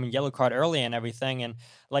try to get him a yellow card early and everything. And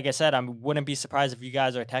like I said, I wouldn't be surprised if you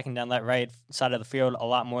guys are attacking down that right side of the field a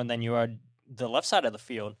lot more than you are the left side of the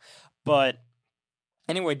field. But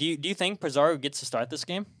anyway, do you think Pizarro gets to start this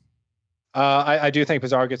game? I do think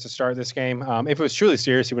Pizarro gets to start this game. If it was truly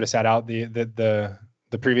serious, he would have sat out the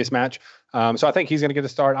previous match. So I think he's going to get a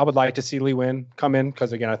start. I would like to see Lee Nguyen come in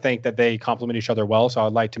because, again, I think that they complement each other well. So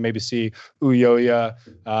I'd like to maybe see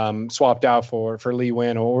Ulloa swapped out for Lee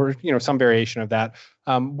Nguyen or some variation of that.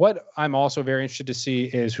 What I'm also very interested to see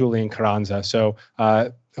is Julian Carranza. So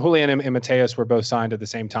Julian and Mateus were both signed at the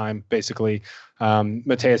same time, basically.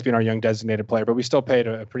 Mateus being our young designated player, but we still paid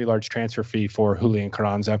a pretty large transfer fee for Julian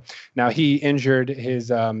Carranza. Now he injured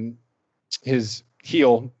his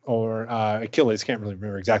heel or Achilles, can't really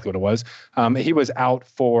remember exactly what it was. He was out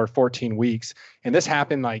for 14 weeks, and this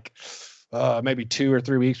happened like maybe 2 or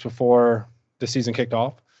 3 weeks before the season kicked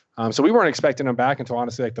off. So we weren't expecting him back until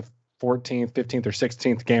honestly like the 14th, 15th, or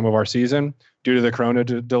 16th game of our season due to the Corona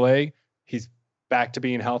delay. He's back to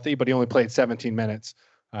being healthy, but he only played 17 minutes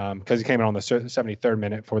because he came in on the 73rd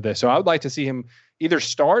minute for this. So I would like to see him either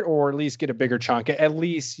start or at least get a bigger chunk, at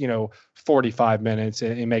least, 45 minutes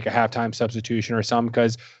and make a halftime substitution or something,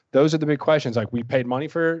 because those are the big questions. Like, we paid money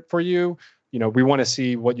for you. We want to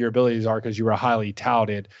see what your abilities are because you were highly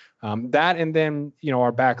touted. That, and then,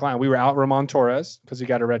 our back line, we were out Ramon Torres because he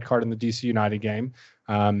got a red card in the DC United game.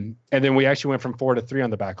 And then we actually went from 4 to 3 on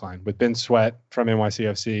the back line with Ben Sweat from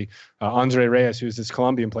NYCFC, Andre Reyes, who's this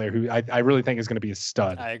Colombian player who I really think is going to be a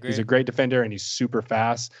stud. I agree. He's a great defender and he's super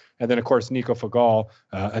fast. And then, of course, Nico Fagal,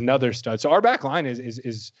 another stud. So our back line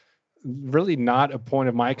is really not a point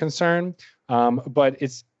of my concern, but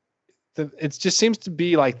it just seems to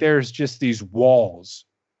be like there's just these walls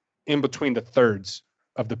in between the thirds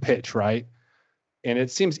of the pitch, right? And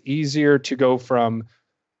it seems easier to go from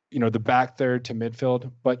the back third to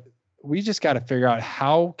midfield, but we just got to figure out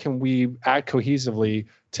how can we act cohesively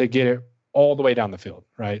to get it all the way down the field,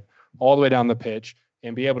 right? All the way down the pitch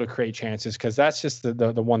and be able to create chances. Cause that's just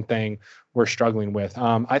the one thing we're struggling with.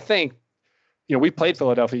 I think, we played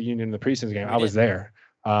Philadelphia Union in the preseason game. I was there.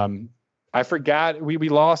 I forgot we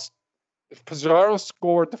lost. Pizarro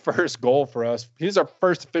scored the first goal for us. He's our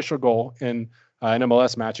first official goal in an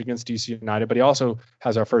MLS match against DC United, but he also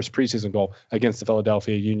has our first preseason goal against the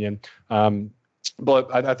Philadelphia Union.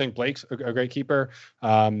 But I think Blake's a great keeper.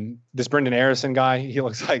 This Brendan Harrison guy, he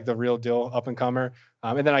looks like the real deal up and comer.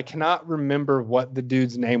 And then I cannot remember what the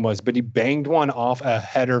dude's name was, but he banged one off a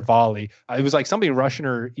header volley. It was like somebody Russian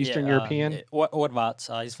or Eastern European.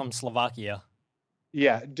 Orvac, he's from Slovakia.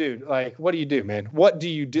 Yeah, dude, like, what do you do, man? What do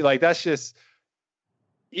you do? Like, that's just,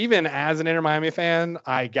 even as an Inter Miami fan,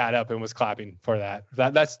 I got up and was clapping for that.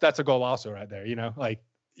 That's a goal also right there, like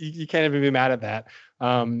you can't even be mad at that.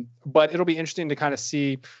 But it'll be interesting to kind of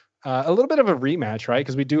see a little bit of a rematch, right?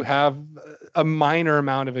 Because we do have a minor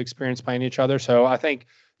amount of experience playing each other. So I think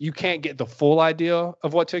you can't get the full idea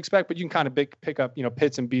of what to expect, but you can kind of pick up,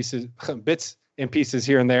 bits and pieces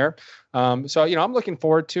here and there. So, I'm looking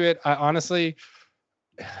forward to it.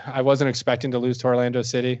 I wasn't expecting to lose to Orlando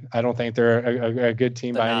City. I don't think they're a good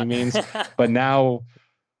team by any means. But now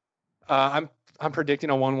I'm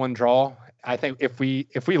predicting a 1-1 draw. I think if we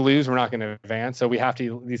lose, we're not going to advance. So we have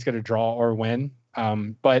to at least get a draw or win.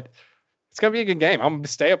 But it's going to be a good game. I'm going to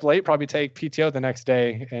stay up late, probably take PTO the next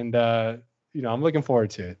day. And, I'm looking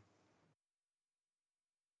forward to it.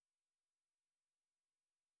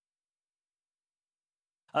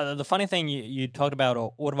 The funny thing, you talked about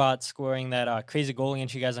Orvat scoring that crazy goal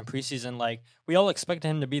against you guys in preseason. Like, we all expected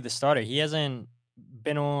him to be the starter. He hasn't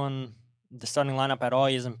been on the starting lineup at all.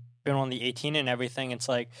 He hasn't been on the 18 and everything. It's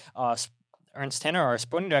like Ernst Tanner, our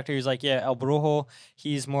sporting director, he's like, El Brujo,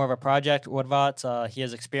 he's more of a project. Orvat, he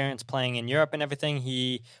has experience playing in Europe and everything.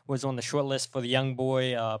 He was on the short list for the Young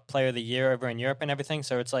Boy Player of the Year over in Europe and everything.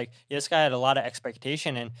 So it's like, this guy had a lot of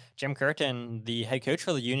expectation. And Jim Curtin, the head coach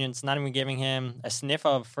for the Union's not even giving him a sniff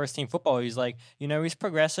of first-team football. He's like, he's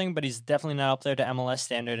progressing, but he's definitely not up there to MLS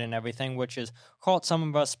standard and everything, which has caught some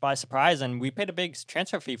of us by surprise. And we paid a big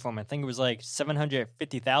transfer fee for him. I think it was like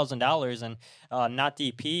 $750,000 and not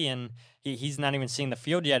DP. And he's not even seeing the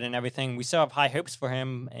field yet and everything. We still have high hopes for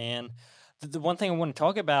him. And the one thing I want to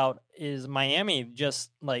talk about is Miami.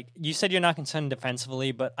 Just like you said, you're not concerned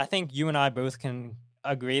defensively, but I think you and I both can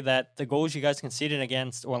agree that the goals you guys conceded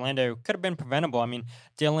against Orlando could have been preventable. I mean,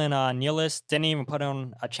 Dylan Nealis didn't even put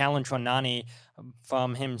on a challenge for Nani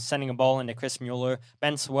from him sending a ball into Chris Mueller.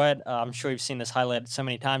 Ben Sweat, I'm sure you've seen this highlight so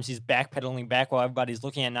many times. He's backpedaling back while everybody's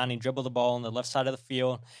looking at Nani dribble the ball on the left side of the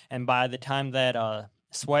field. And by the time that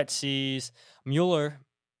Sweat sees Mueller,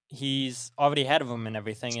 he's already ahead of him and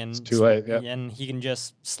everything. And it's too late, yeah. And he can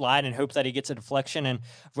just slide and hope that he gets a deflection. And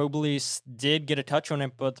Robles did get a touch on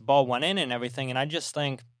it, but the ball went in and everything. And I just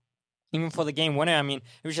think, even for the game winner, I mean,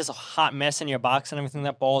 it was just a hot mess in your box and everything.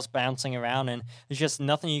 That ball's bouncing around, and there's just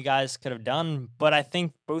nothing you guys could have done. But I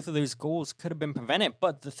think both of those goals could have been prevented.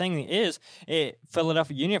 But the thing is,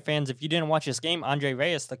 Philadelphia Union fans, if you didn't watch this game, Andre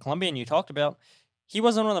Reyes, the Colombian you talked about, he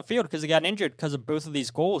wasn't on the field because he got injured because of both of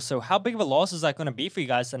these goals. So how big of a loss is that going to be for you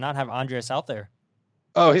guys to not have Andres out there?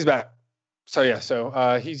 Oh, he's back.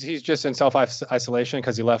 So he's just in self-isolation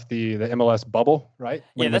because he left the MLS bubble, right?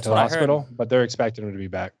 When he went to the hospital, but they're expecting him to be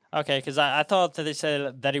back. Okay, because I thought that they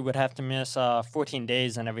said that he would have to miss 14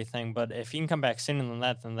 days and everything, but if he can come back sooner than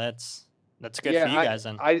that, then that's good for you guys.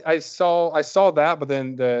 Then I saw that, but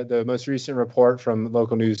then the most recent report from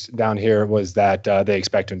local news down here was that they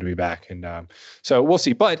expect him to be back, and so we'll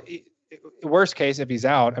see. But worst case, if he's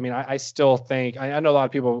out, I mean, I still think I know a lot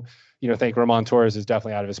of people, think Ramon Torres is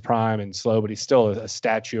definitely out of his prime and slow, but he's still a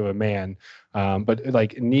statue of a man. But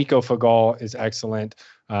like Nico Fagal is excellent.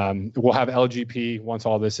 We'll have LGP once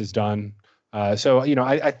all this is done. So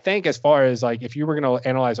I think as far as like if you were going to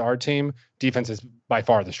analyze our team, defense is by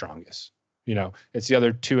far the strongest. It's the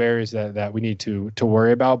other two areas that we need to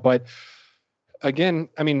worry about. But again,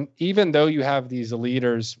 I mean, even though you have these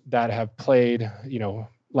leaders that have played,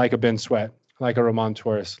 like a Ben Sweat, like a Ramon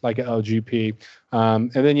Torres, like a LGP.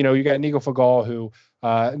 And then, you got Nico Fagal, who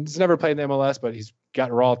has never played in the MLS, but he's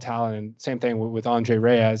got raw talent. And same thing with Andre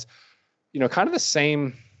Reyes. Kind of the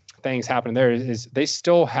same things happening there is they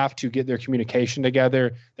still have to get their communication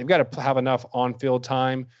together. They've got to have enough on-field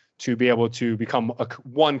time to be able to become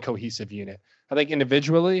one cohesive unit. I think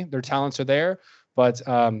individually their talents are there, but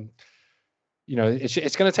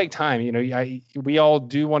it's going to take time. We all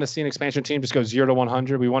do want to see an expansion team just go 0 to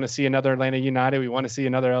 100. We want to see another Atlanta United. We want to see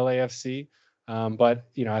another LAFC. But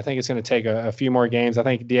I think it's going to take a few more games. I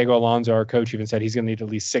think Diego Alonso, our coach, even said he's going to need at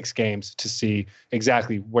least 6 games to see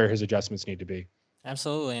exactly where his adjustments need to be.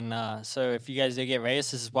 Absolutely. And so if you guys do get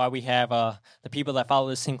Reyes, this is why we have the people that follow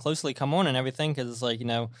this team closely come on and everything, because it's like,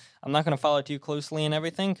 I'm not going to follow it too closely and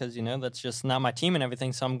everything because, that's just not my team and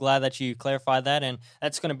everything. So I'm glad that you clarified that. And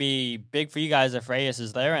that's going to be big for you guys if Reyes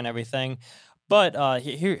is there and everything. But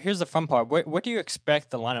here's the fun part. What do you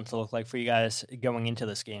expect the lineup to look like for you guys going into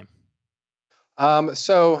this game?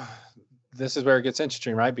 So this is where it gets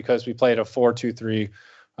interesting, right? Because we played a 4-2-3.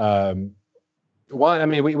 I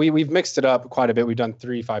mean, we've mixed it up quite a bit. We've done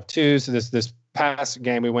 3-5-2. So this past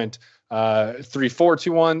game we went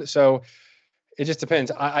 3-4-2-1. So it just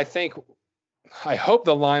depends. I hope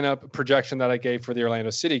the lineup projection that I gave for the Orlando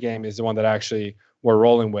City game is the one that actually we're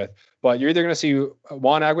rolling with. But you're either going to see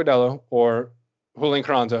Juan Aguadelo or Julian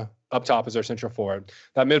Carranza up top as our central forward.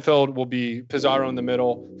 That midfield will be Pizarro in the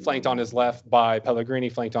middle, flanked on his left by Pellegrini,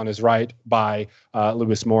 flanked on his right by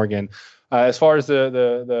Lewis Morgan. As far as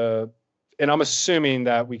and I'm assuming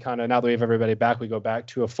that we kind of, now that we have everybody back, we go back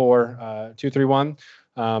to a 4-2-3-1.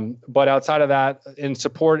 But outside of that, in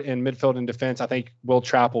support in midfield and defense, I think Will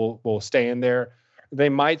Trapp will stay in there. They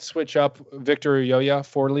might switch up Victor Ulloa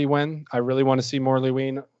for Lee Nguyen. I really want to see more Lee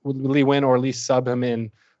Nguyen, or at least sub him in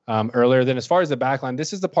earlier. Then as far as the back line,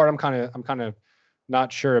 this is the part I'm kind of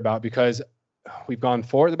not sure about, because we've gone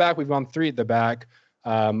 4 at the back, we've gone 3 at the back.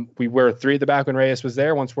 We were 3 at the back when Reyes was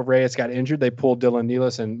there. Once Reyes got injured, they pulled Dylan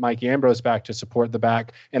Nealis and Mikey Ambrose back to support the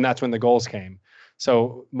back, and that's when the goals came.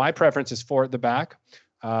 So my preference is 4 at the back.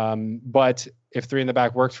 But if 3 in the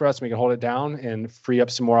back works for us, we can hold it down and free up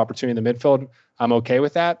some more opportunity in the midfield. I'm okay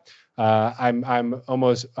with that. I'm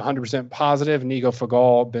almost 100% positive Nico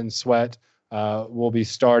Fagal, Ben Sweat will be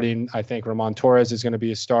starting. I think Ramon Torres is going to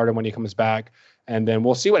be a starter when he comes back, and then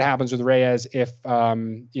we'll see what happens with Reyes if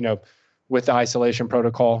with the isolation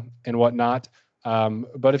protocol and whatnot.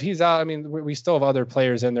 But if he's out, I mean, we still have other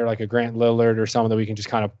players in there like a Grant Lillard or someone that we can just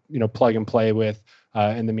kind of, plug and play with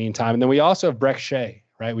in the meantime. And then we also have Breck Shea,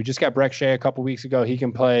 right? We just got Breck Shea a couple weeks ago. He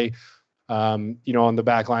can play, on the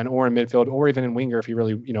back line or in midfield or even in winger if he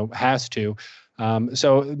really, has to.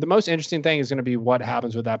 So the most interesting thing is going to be what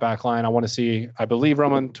happens with that back line. I believe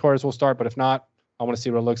Ramon Torres will start, but if not, I want to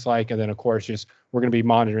see what it looks like. And then, of course, we're going to be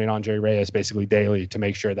monitoring Andre Reyes basically daily to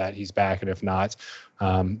make sure that he's back. And if not,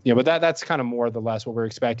 but that's kind of more or less what we're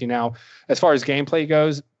expecting now. As far as gameplay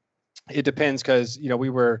goes, it depends because,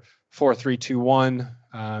 we were 4-3-2-1.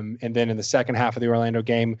 And then in the second half of the Orlando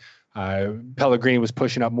game, Pellegrini was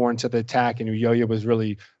pushing up more into the attack, and Ulloa was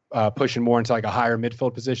really pushing more into like a higher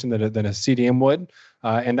midfield position than a CDM would.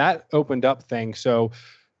 And that opened up things. So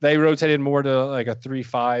they rotated more to like a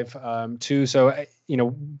 3-5-2. So,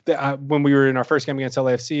 when we were in our first game against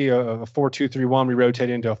LAFC, a 4-2-3-1, we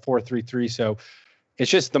rotated into a 4-3-3. So it's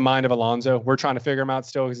just the mind of Alonso. We're trying to figure him out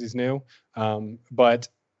still because he's new. But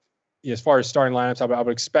as far as starting lineups, I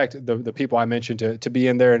would expect the people I mentioned to be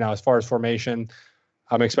in there. Now, as far as formation,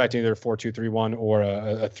 I'm expecting either a 4-2-3-1 or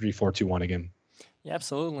a 3-4-2-1 again. Yeah,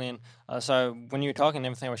 absolutely. And so when you were talking and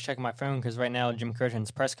everything, I was checking my phone because right now Jim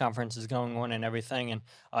Curtin's press conference is going on and everything. And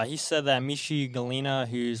he said that Mishi Galina,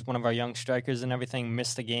 who's one of our young strikers and everything,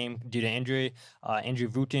 missed the game due to injury. Andrew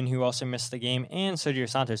Vutin, who also missed the game, and Sergio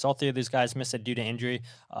Santos. All 3 of these guys missed it due to injury.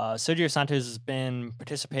 Sergio Santos has been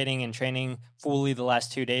participating in training fully the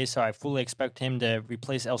last 2 days, so I fully expect him to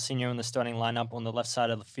replace El Senior in the starting lineup on the left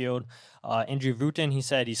side of the field. Andrew Vutin, he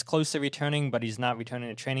said he's close to returning, but he's not returning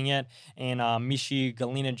to training yet. And Mishi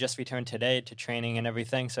Galina just returned today to training and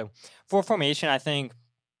everything. So for formation, I think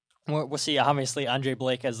We'll see, obviously, Andre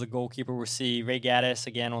Blake as the goalkeeper. We'll see Ray Gaddis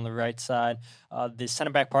again on the right side. The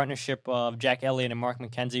center back partnership of Jack Elliott and Mark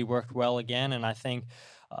McKenzie worked well again, and I think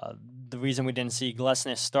the reason we didn't see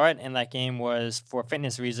Glesnes start in that game was for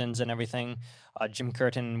fitness reasons and everything. Jim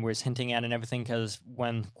Curtin was hinting at and everything because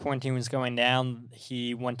when quarantine was going down,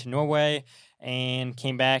 he went to Norway and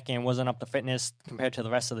came back and wasn't up to fitness compared to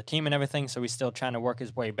the rest of the team and everything. So he's still trying to work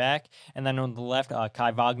his way back. And then on the left,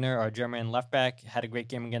 Kai Wagner, our German left back, had a great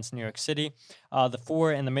game against New York City. The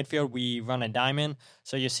four in the midfield, we run a diamond.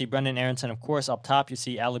 So you see Brendan Aronson, of course, up top. You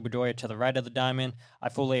see Ali Bedoya to the right of the diamond. I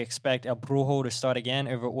fully expect El Brujo to start again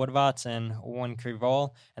over Orvats and Juan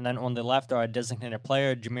Crival. And then on the left, our designated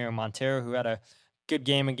player, Jamiro Montero, who had a good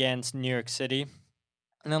game against New York City.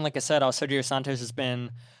 And then, like I said, Sergio Santos has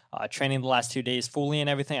been training the last 2 days fully and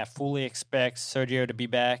everything. I fully expect Sergio to be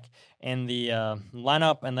back in the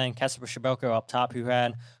lineup. And then Kasper Schmeichel up top, who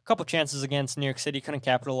had a couple chances against New York City, couldn't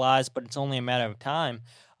capitalize, but it's only a matter of time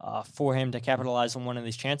for him to capitalize on one of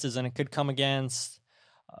these chances. And it could come against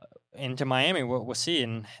into Miami. We'll see.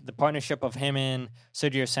 And the partnership of him and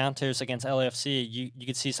Sergio Santos against LAFC, you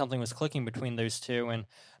could see something was clicking between those two. And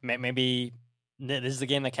maybe this is the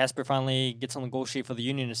game that Kasper finally gets on the goal sheet for the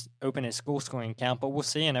Union to open his goal scoring account, but we'll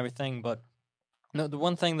see and everything. But no, the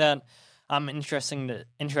one thing that I'm interested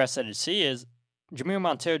to see is Jamiro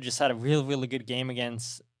Montero just had a really, really good game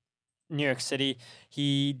against New York City.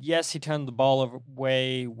 He turned the ball over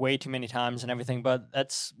way too many times and everything, but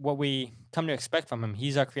that's what we come to expect from him.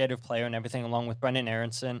 He's our creative player and everything, along with Brendan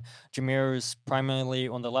Aronson. Jamiro's primarily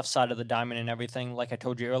on the left side of the diamond and everything. Like I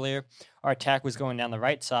told you earlier, our attack was going down the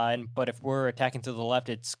right side, but if we're attacking to the left,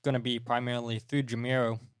 it's going to be primarily through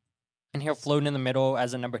Jamiro. And he'll float in the middle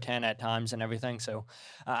as a number 10 at times and everything. So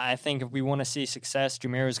I think if we want to see success,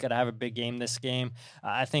 Jamiro's got to have a big game this game.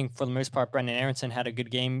 I think for the most part, Brendan Aronson had a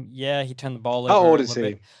good game. Yeah, he turned the ball over. How old is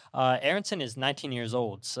he? Aronson is 19 years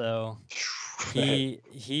old. So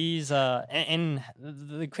he's and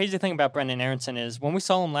the crazy thing about Brendan Aronson is when we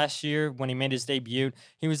saw him last year, when he made his debut,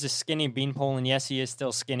 he was a skinny beanpole. And yes, he is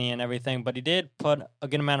still skinny and everything, but he did put a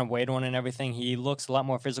good amount of weight on and everything. He looks a lot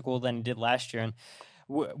more physical than he did last year. And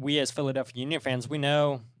we as Philadelphia Union fans, we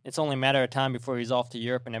know it's only a matter of time before he's off to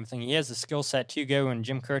Europe and everything. He has the skill set to go, and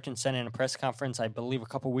Jim Curtin said in a press conference, I believe a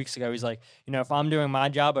couple weeks ago, he's like, if I'm doing my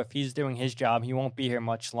job, if he's doing his job, he won't be here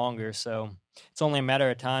much longer. So it's only a matter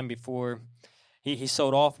of time before he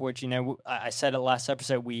sold off, which, I said it last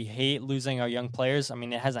episode, we hate losing our young players. I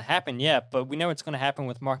mean, it hasn't happened yet, but we know it's going to happen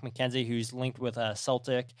with Mark McKenzie, who's linked with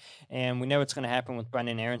Celtic, and we know it's going to happen with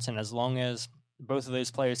Brendan Aronson as long as both of those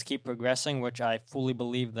players keep progressing, which I fully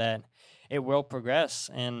believe that it will progress.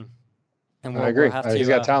 And I agree. He's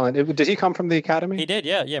got talent. Did he come from the academy? He did,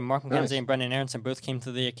 yeah. Mark McKenzie and Brendan Aronson both came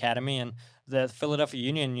to the academy, and the Philadelphia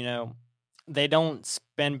Union, they don't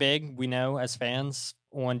spend big, we know, as fans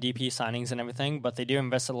on DP signings and everything, but they do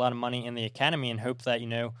invest a lot of money in the academy and hope that,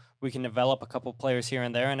 we can develop a couple players here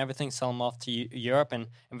and there and everything, sell them off to Europe and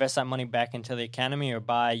invest that money back into the academy or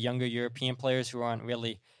buy younger European players who aren't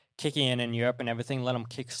really kicking in Europe and everything, let them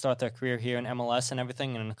kickstart their career here in MLS and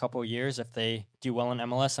everything. And in a couple of years, if they do well in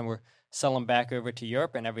MLS, and we're selling back over to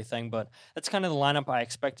Europe and everything. But that's kind of the lineup I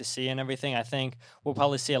expect to see and everything. I think we'll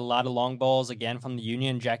probably see a lot of long balls again from the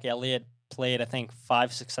Union. Jack Elliott played, I think,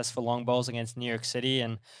 5 successful long balls against New York City.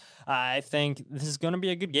 And I think this is going to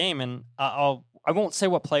be a good game. And I won't say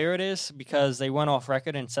what player it is because they went off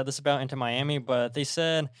record and said this about Inter Miami, but they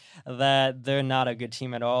said that they're not a good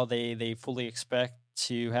team at all. They fully expect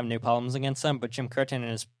to have no problems against them, but Jim Curtin in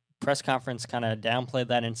his press conference kind of downplayed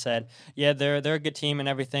that and said, yeah, they're a good team and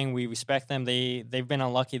everything. We respect them. They've been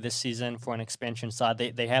unlucky this season for an expansion side.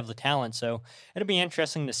 They have the talent, so it'll be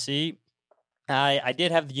interesting to see. I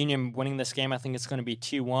did have the Union winning this game. I think it's going to be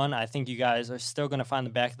 2-1. I think you guys are still going to find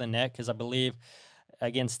the back of the net because I believe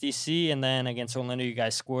against DC and then against Orlando you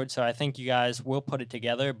guys scored, so I think you guys will put it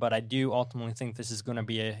together, but I do ultimately think this is going to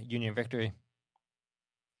be a Union victory.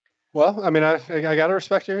 Well, I mean, I got to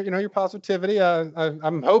respect your positivity.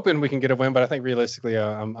 I'm hoping we can get a win, but I think realistically,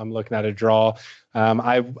 I'm looking at a draw.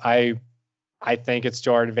 I think it's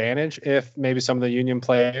to our advantage if maybe some of the Union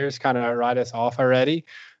players kind of write us off already.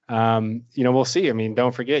 We'll see. I mean,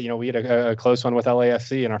 don't forget, we had a close one with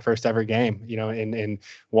LAFC in our first ever game. In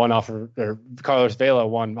one off of, or Carlos Vela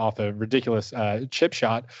won off a ridiculous chip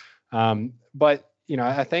shot. But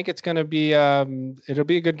I think it's going to be it'll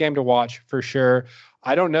be a good game to watch for sure.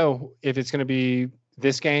 I don't know if it's going to be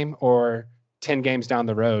this game or 10 games down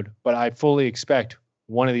the road, but I fully expect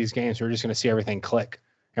one of these games we're just going to see everything click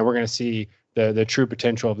and we're going to see the true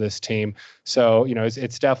potential of this team. So,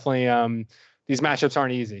 it's definitely these matchups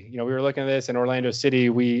aren't easy. You know, we were looking at this in Orlando City.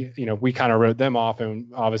 We kind of wrote them off, and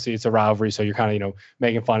obviously it's a rivalry, so you're kind of,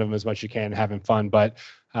 making fun of them as much as you can, having fun. But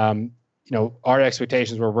our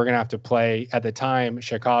expectations were we're going to have to play at the time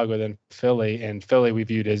Chicago, then Philly, and Philly we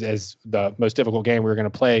viewed as the most difficult game we were going to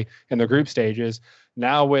play in the group stages.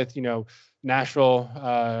 Now with Nashville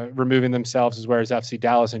removing themselves, as well as FC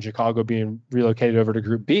Dallas and Chicago being relocated over to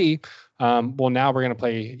Group B. Well, now we're going to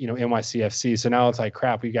play, NYCFC. So now it's like,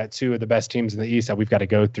 crap, we got two of the best teams in the East that we've got to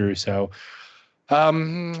go through. So,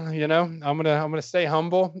 I'm gonna stay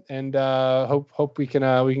humble and hope we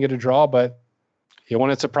can get a draw. But it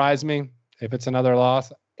wouldn't surprise me if it's another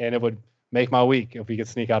loss, and it would make my week if we could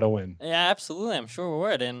sneak out a win. Yeah, absolutely. I'm sure we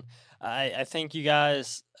would. And I think you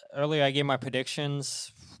guys earlier I gave my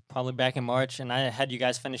predictions probably back in March, and I had you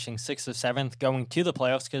guys finishing 6th or 7th going to the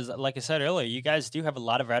playoffs because, like I said earlier, you guys do have a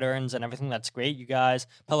lot of veterans and everything. That's great. You guys,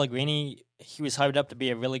 Pellegrini, he was hyped up to be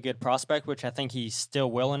a really good prospect, which I think he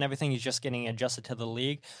still will and everything. He's just getting adjusted to the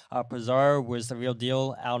league. Pizarro was the real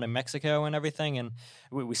deal out in Mexico and everything, and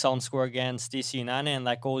we saw him score against DC United, and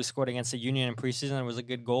that goal he scored against the Union in preseason was a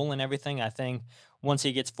good goal and everything. I think once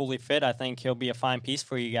he gets fully fit, I think he'll be a fine piece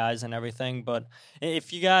for you guys and everything. But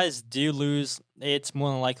if you guys do lose, it's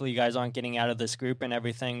more than likely you guys aren't getting out of this group and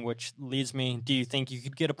everything, which leads me, do you think you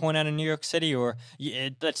could get a point out of New York City, or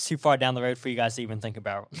that's too far down the road for you guys to even think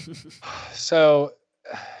about? So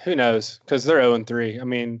who knows? Because they're 0-3. I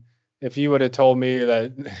mean, if you would have told me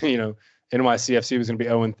that, NYCFC was going to be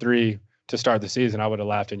 0-3 to start the season, I would have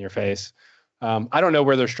laughed in your face. I don't know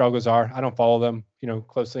where their struggles are. I don't follow them,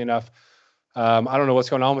 closely enough. I don't know what's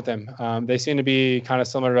going on with them. They seem to be kind of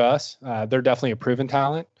similar to us. They're definitely a proven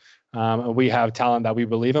talent. We have talent that we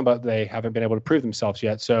believe in, but they haven't been able to prove themselves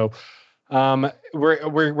yet. So we're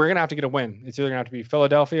going to have to get a win. It's either going to have to be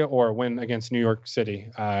Philadelphia or a win against New York City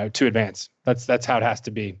to advance. That's how it has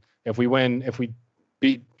to be. If we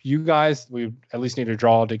beat you guys, we at least need a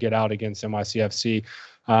draw to get out against NYCFC.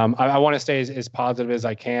 I want to stay as positive as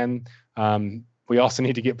I can. We also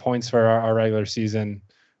need to get points for our regular season.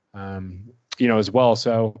 As well.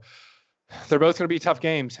 So they're both going to be tough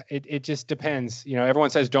games. It just depends.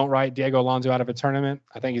 Everyone says don't write Diego Alonso out of a tournament.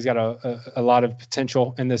 I think he's got a lot of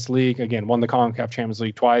potential in this league. Again, won the CONCACAF Champions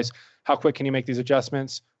League twice. How quick can he make these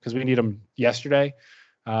adjustments? Because we need them yesterday.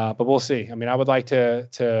 But we'll see. I mean, I would like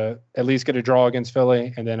to at least get a draw against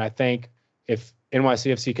Philly. And then I think if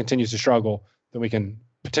NYCFC continues to struggle, then we can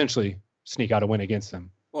potentially sneak out a win against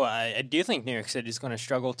them. Well, I do think New York City is going to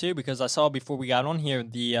struggle too, because I saw before we got on here,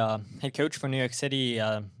 the head coach for New York City,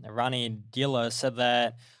 Ronnie Dila, said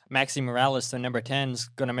that Maxi Morales, the number 10, is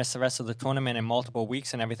going to miss the rest of the tournament in multiple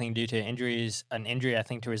weeks and everything due to an injury, I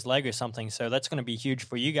think, to his leg or something. So that's going to be huge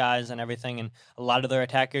for you guys and everything. And a lot of their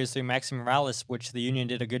attack goes through Maxi Morales, which the Union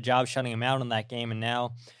did a good job shutting him out in that game. And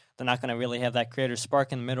now they're not going to really have that creative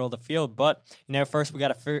spark in the middle of the field. But, first we got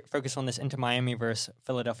to focus on this Inter Miami versus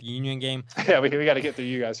Philadelphia Union game. Yeah, we got to get through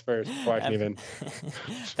you guys first before I can even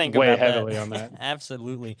think weigh about heavily that. On that.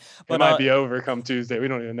 Absolutely. But, it might be over come Tuesday. We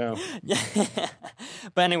don't even know.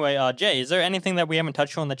 But anyway, Jay, is there anything that we haven't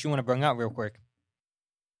touched on that you want to bring out real quick?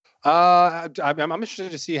 I'm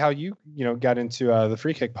interested to see how you got into the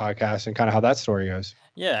Free Kick podcast and kind of how that story goes.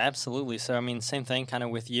 Yeah, absolutely. So, same thing kind of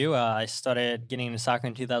with you. I started getting into soccer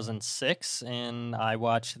in 2006, and I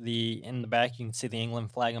watched in the back, you can see the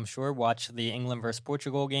England flag, I'm sure, watched the England versus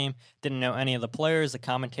Portugal game. Didn't know any of the players. The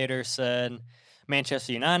commentator said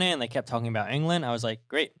Manchester United, and they kept talking about England. I was like,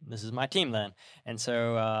 great, this is my team then. And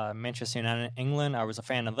so Manchester United, England, I was a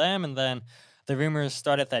fan of them, and then the rumors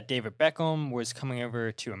started that David Beckham was coming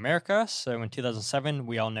over to America. So in 2007,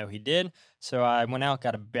 we all know he did. So I went out,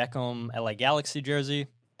 got a Beckham LA Galaxy jersey.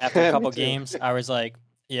 After a couple games, I was like,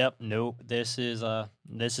 yep, nope, this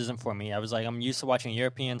isn't for me. I was like, I'm used to watching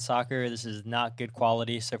European soccer. This is not good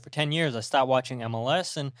quality. So for 10 years, I stopped watching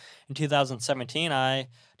MLS. And in 2017, I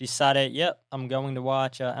decided, yep, I'm going to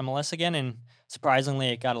watch MLS again. And surprisingly,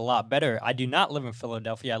 it got a lot better. I do not live in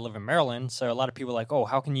Philadelphia. I live in Maryland. So a lot of people are like, oh,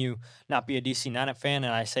 how can you not be a DC United fan?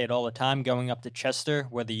 And I say it all the time, going up to Chester,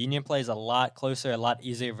 where the Union plays, a lot closer, a lot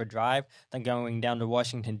easier of a drive than going down to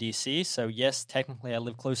Washington, D.C. So yes, technically I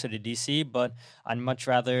live closer to D.C., but I'd much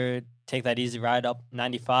rather take that easy ride up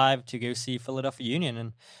 95 to go see Philadelphia Union.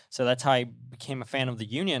 And so that's how I became a fan of the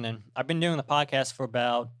Union. And I've been doing the podcast for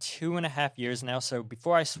about 2.5 years now. So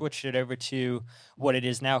before I switched it over to what it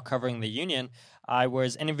is now, covering the Union, I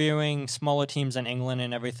was interviewing smaller teams in England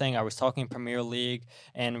and everything. I was talking Premier League.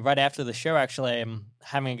 And right after the show, actually, I'm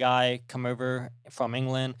having a guy come over from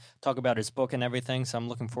England, talk about his book and everything. So I'm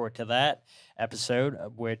looking forward to that episode,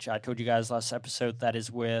 which I told you guys last episode, that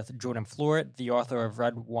is with Jordan Florett, the author of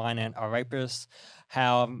Red Wine and Auripus,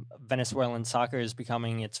 how Venezuelan soccer is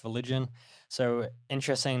becoming its religion. So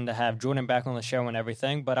interesting to have Jordan back on the show and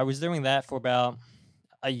everything. But I was doing that for about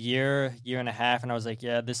a year and a half, and I was like,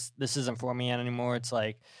 yeah, this isn't for me anymore. It's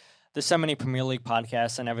like there's so many Premier League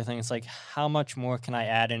podcasts and everything. It's like, how much more can I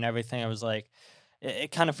add and everything? I was like,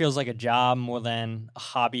 it kind of feels like a job more than a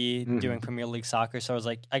hobby doing Premier League soccer. So I was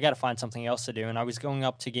like, I got to find something else to do. And I was going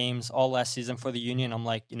up to games all last season for the Union. I'm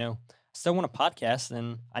like, I still want a podcast.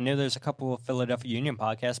 And I know there's a couple of Philadelphia Union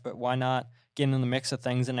podcasts, but why not get in the mix of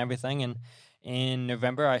things and everything? And in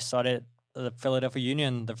November, I started the Philadelphia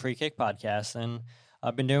Union, the Free Kick podcast. And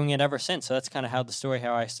I've been doing it ever since. So that's kind of how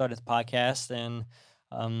I started the podcast and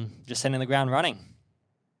just hitting the ground running.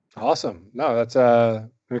 Awesome. No, that's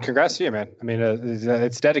congrats to you, man. I mean,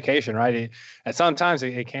 it's dedication, right? Sometimes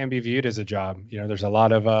it can be viewed as a job. There's a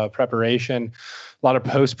lot of preparation, a lot of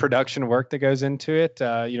post-production work that goes into it.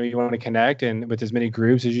 You want to connect and with as many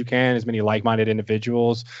groups as you can, as many like-minded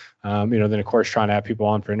individuals. Then of course trying to have people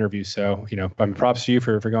on for interviews. So, props to you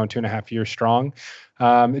for going 2.5 years strong.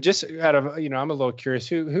 Just out of, I'm a little curious,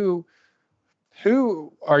 who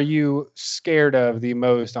are you scared of the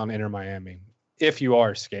most on Inter Miami? If you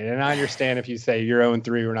are scared, and I understand if you say you're 0-3,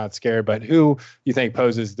 we're not scared, but who you think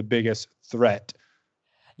poses the biggest threat?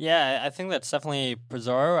 Yeah, I think that's definitely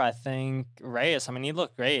Pizarro. I think Reyes, I mean, he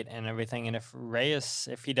looked great and everything. And if Reyes,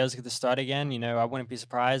 if he does get the start again, I wouldn't be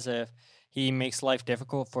surprised if he makes life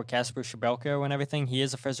difficult for Kasper Schmeichel and everything. He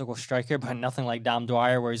is a physical striker, but nothing like Dom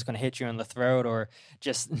Dwyer where he's going to hit you in the throat or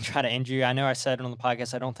just try to injure you. I know I said on the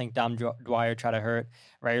podcast, I don't think Dom Dwyer tried to hurt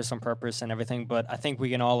Reyes on purpose and everything, but I think we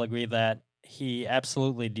can all agree that he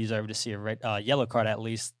absolutely deserved to see a yellow card at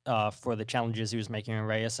least for the challenges he was making in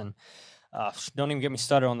Reyes. And don't even get me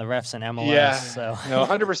started on the refs and MLS. Yeah, so. No,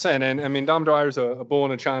 100%. And I mean, Dom Dwyer's a bull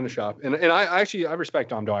in a china shop. And I respect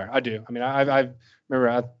Dom Dwyer. I do. I mean, I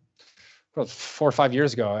remember 4 or 5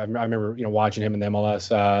 years ago, I remember, watching him in the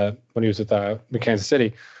MLS when he was with Kansas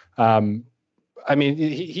City. I mean,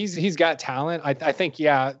 he's got talent. I think,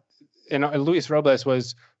 yeah. And Luis Robles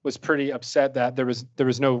was pretty upset that there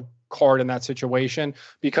was no card in that situation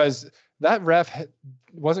because that ref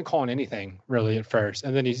wasn't calling anything really at first.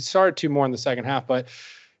 And then he started to more in the second half, but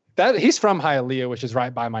he's from Hialeah, which is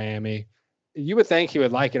right by Miami. You would think he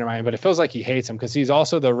would like Inter Miami, but it feels like he hates him because he's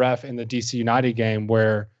also the ref in the DC United game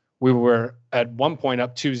where we were at one point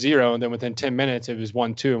up 2-0. And then within 10 minutes, it was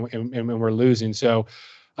 1-2 and we're losing. So,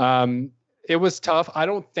 it was tough. I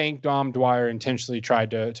don't think Dom Dwyer intentionally tried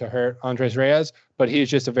to hurt Andres Reyes, but he is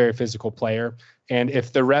just a very physical player. And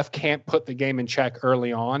if the ref can't put the game in check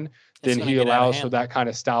early on, then he allows for that kind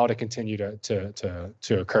of style to continue to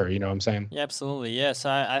occur. You know what I'm saying? Yeah, absolutely. Yes,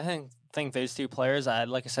 I think those two players.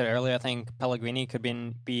 Like I said earlier, I think Pellegrini could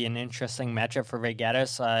be an interesting matchup for Ray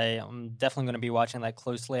Gaddis. I'm definitely going to be watching that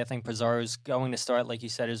closely. I think Pizarro's going to start, like you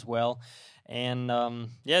said, as well. And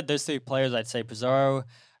those three players, I'd say Pizarro,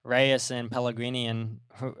 Reyes, and Pellegrini, and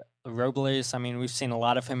Robles. I mean, we've seen a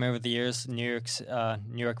lot of him over the years. New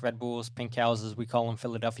York Red Bulls, Pink Cows, as we call them,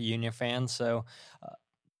 Philadelphia Union fans. So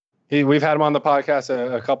we've had him on the podcast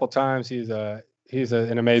a couple times. He's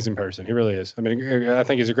an amazing person. He really is. I mean, I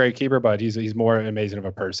think he's a great keeper, but he's more amazing of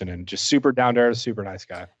a person and just super down to earth, super nice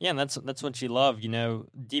guy. Yeah, and that's what you love.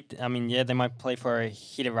 Deep. I mean, yeah, they might play for a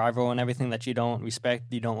heated rival and everything that you don't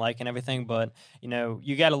respect, you don't like, and everything. But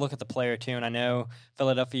you got to look at the player too. And I know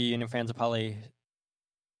Philadelphia Union fans are probably,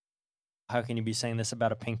 how can you be saying this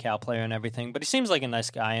about a Pink Cow player and everything? But he seems like a nice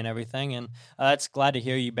guy and everything. And it's glad to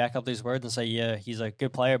hear you back up these words and say, yeah, he's a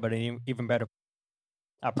good player, but an even better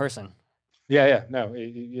person. Yeah. No,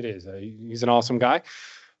 it is. He's an awesome guy.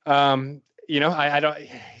 I don't.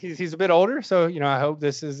 He's a bit older, so I hope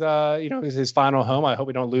this is is his final home. I hope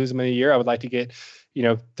we don't lose him in a year. I would like to get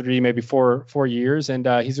 3, maybe 4 years, and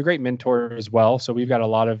he's a great mentor as well. So we've got a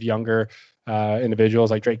lot of younger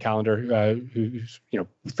individuals like Drake Callender, who's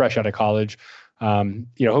fresh out of college.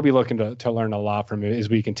 He'll be looking to learn a lot from it as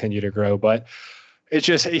we continue to grow, but.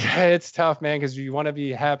 It's tough, man, because you want to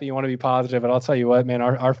be happy, you want to be positive. And I'll tell you what, man,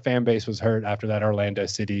 our fan base was hurt after that Orlando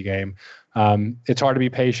City game. It's hard to be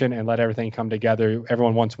patient and let everything come together.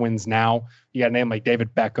 Everyone wants wins now. You got a name like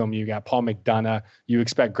David Beckham. You got Paul McDonough. You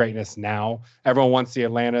expect greatness now. Everyone wants the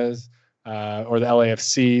Atlantas or the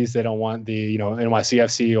LAFCs. They don't want the,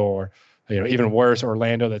 NYCFC or, even worse,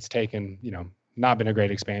 Orlando that's taken, not been a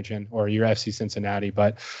great expansion, or your FC Cincinnati.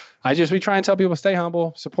 But we try and tell people stay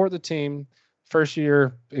humble, support the team. First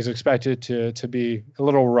year is expected to be a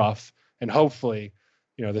little rough, and hopefully,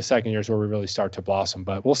 the second year is where we really start to blossom.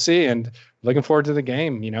 But we'll see, and looking forward to the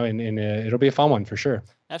game, and it'll be a fun one for sure.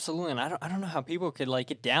 Absolutely, and I don't know how people could like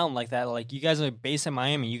get down like that. Like you guys are based in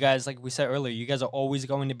Miami. You guys, like we said earlier, you guys are always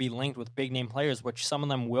going to be linked with big name players, which some of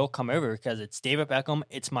them will come over because it's David Beckham,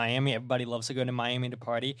 it's Miami. Everybody loves to go to Miami to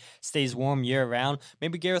party. Stays warm year round.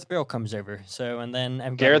 Maybe Gareth Bale comes over. So and then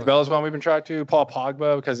Gareth Bale is one we've been trying to. Paul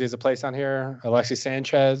Pogba because he has a place down here. Alexis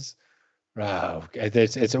Sanchez.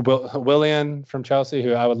 It's Willian from Chelsea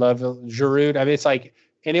who I would love. Giroud. I mean, it's like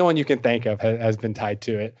anyone you can think of has been tied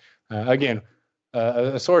to it. Again.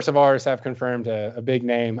 A source of ours have confirmed a big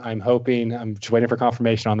name. I'm just waiting for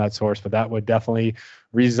confirmation on that source, but that would definitely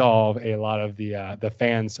resolve a lot of the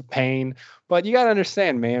fans' pain. But you got to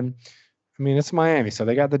understand, man. I mean, it's Miami, so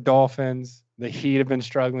they got the Dolphins. The Heat have been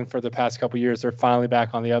struggling for the past couple of years. They're finally back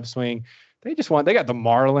on the upswing. They got the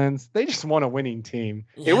Marlins. They just want a winning team.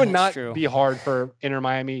 Yeah, it would not true. be hard for Inter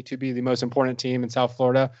Miami to be the most important team in South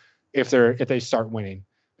Florida if they start winning.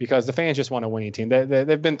 Because the fans just want a winning team.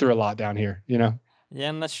 They've been through a lot down here, you know? Yeah,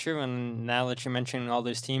 and that's true. And now that you're mentioning all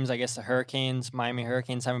those teams, I guess the Hurricanes, Miami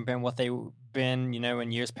Hurricanes, haven't been what they've been,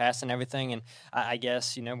 in years past and everything. And I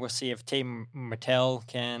guess, we'll see if Tate Martell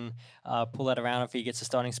can pull that around if he gets a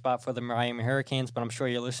starting spot for the Miami Hurricanes. But I'm sure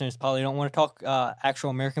your listeners probably don't want to talk actual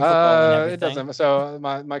American football and everything. It doesn't. So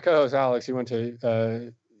my co-host Alex, he went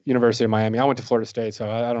to University of Miami. I went to Florida State, so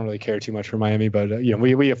I don't really care too much for Miami. But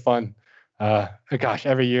we have fun.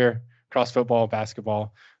 Every year across football,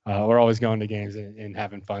 basketball, we're always going to games and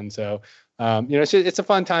having fun. So, it's a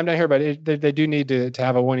fun time down here, but they do need to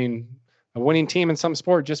have a winning team in some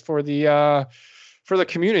sport just for the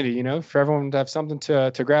community, for everyone to have something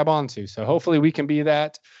to grab onto. So hopefully we can be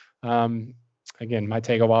that. Again, might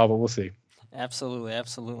take a while, but we'll see.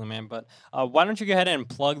 Absolutely, man. But why don't you go ahead and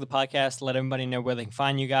plug the podcast, let everybody know where they can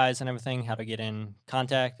find you guys and everything, how to get in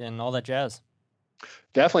contact and all that jazz.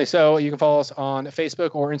 Definitely. So you can follow us on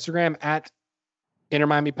Facebook or Instagram at Inter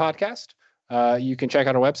Miami Podcast. You can check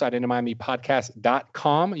out our website,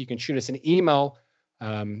 intermiamipodcast.com. You can shoot us an email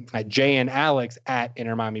at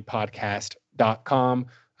jnalex@intermiamipodcast.com.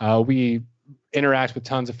 We interact with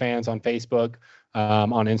tons of fans on Facebook,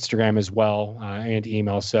 on Instagram as well, and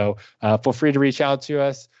email. So feel free to reach out to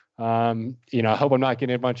us. I hope I'm not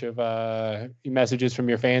getting a bunch of messages from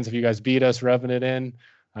your fans if you guys beat us, rubbing it in.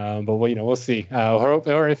 But we'll see.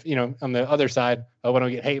 Or if on the other side, I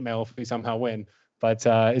don't get hate mail if we somehow win. But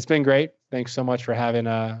it's been great. Thanks so much for having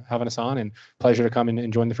us on, and pleasure to come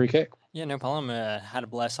and join the Free Kick. Yeah, no problem. Had a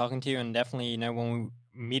blast talking to you, and definitely, when we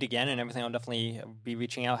meet again and everything, I'll definitely be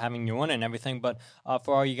reaching out, having you on and everything. But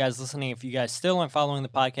for all you guys listening, if you guys still aren't following the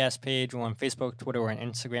podcast page on Facebook, Twitter, or on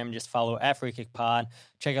Instagram, just follow at Free Kick Pod.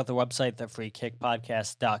 Check out the website,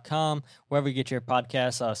 thefreekickpodcast.com. Wherever you get your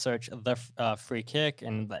podcasts, search The Free Kick,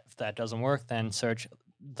 and if that doesn't work, then search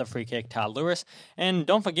The Free Kick Todd Lewis. And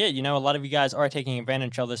don't forget, a lot of you guys are taking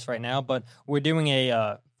advantage of this right now, but we're doing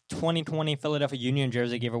a 2020 Philadelphia Union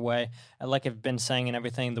jersey giveaway. Like I've been saying and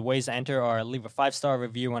everything, the ways to enter are leave a 5-star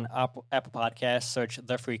review on Apple Podcasts, search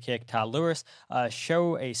The Free Kick Todd Lewis,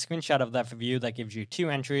 show a screenshot of that review that gives you 2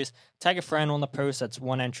 entries, tag a friend on the post, that's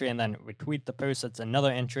 1 entry, and then retweet the post, that's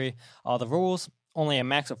another entry. The rules, only a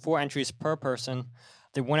max of 4 entries per person.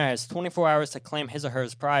 The winner has 24 hours to claim his or her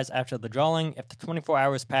prize after the drawing. If the 24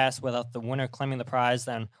 hours pass without the winner claiming the prize,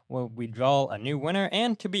 then we draw a new winner.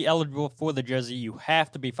 And to be eligible for the jersey, you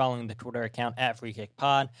have to be following the Twitter account at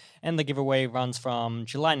FreeKickPod. And the giveaway runs from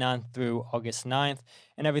July 9th through August 9th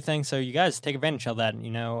and everything. So you guys take advantage of that.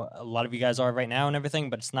 A lot of you guys are right now and everything,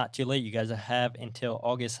 but it's not too late. You guys have until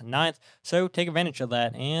August 9th. So take advantage of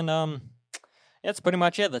that. And, that's pretty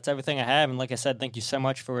much it. That's everything I have. And like I said, thank you so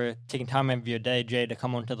much for taking time out of your day, Jay, to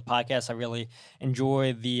come onto the podcast. I really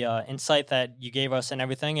enjoy the insight that you gave us and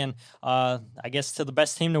everything. And I guess to the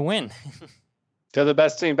best team to win. To the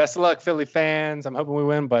best team. Best of luck, Philly fans. I'm hoping we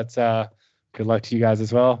win, but good luck to you guys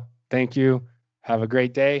as well. Thank you. Have a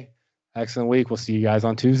great day. Excellent week. We'll see you guys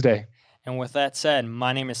on Tuesday. And with that said,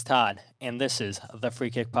 my name is Todd, and this is the Free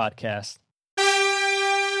Kick Podcast.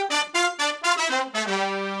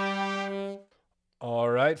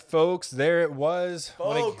 All right, folks, there it was.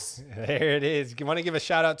 Folks. There it is. I want to give a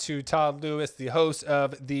shout out to Todd Lewis, the host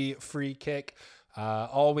of The Free Kick.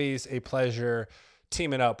 Always a pleasure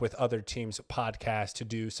teaming up with other teams' podcasts to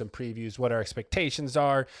do some previews, what our expectations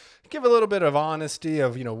are, give a little bit of honesty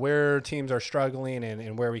of, where teams are struggling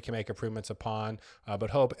and where we can make improvements upon.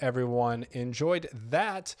 But hope everyone enjoyed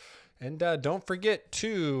that. And don't forget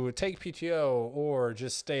to take PTO or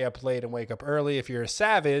just stay up late and wake up early if you're a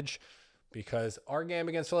savage, because our game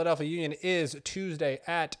against Philadelphia Union is Tuesday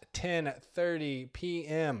at 10:30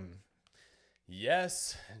 p.m.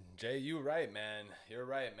 Yes, Jay, you're right, man. You're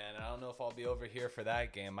right, man. I don't know if I'll be over here for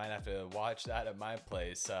that game. Might have to watch that at my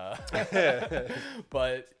place.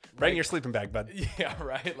 But Bring your sleeping bag, bud. yeah,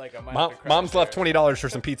 right. Like I might. Have to crash Mom's left there. $20 for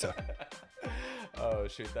some pizza. Oh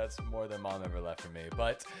shoot, that's more than Mom ever left for me.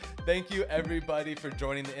 But thank you everybody for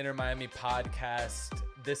joining the Inter Miami podcast.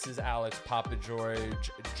 This is Alex Papa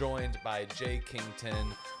George, joined by Jay Kington.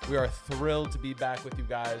 We are thrilled to be back with you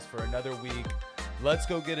guys for another week. Let's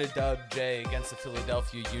go get a dub, Jay, against the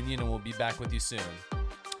Philadelphia Union, and we'll be back with you soon.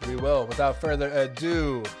 We will. Without further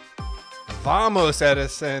ado, vamos,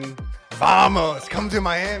 Edison. Vamos. Come to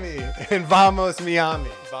Miami. And vamos, Miami.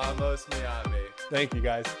 Vamos, Miami. Thank you,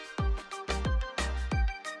 guys.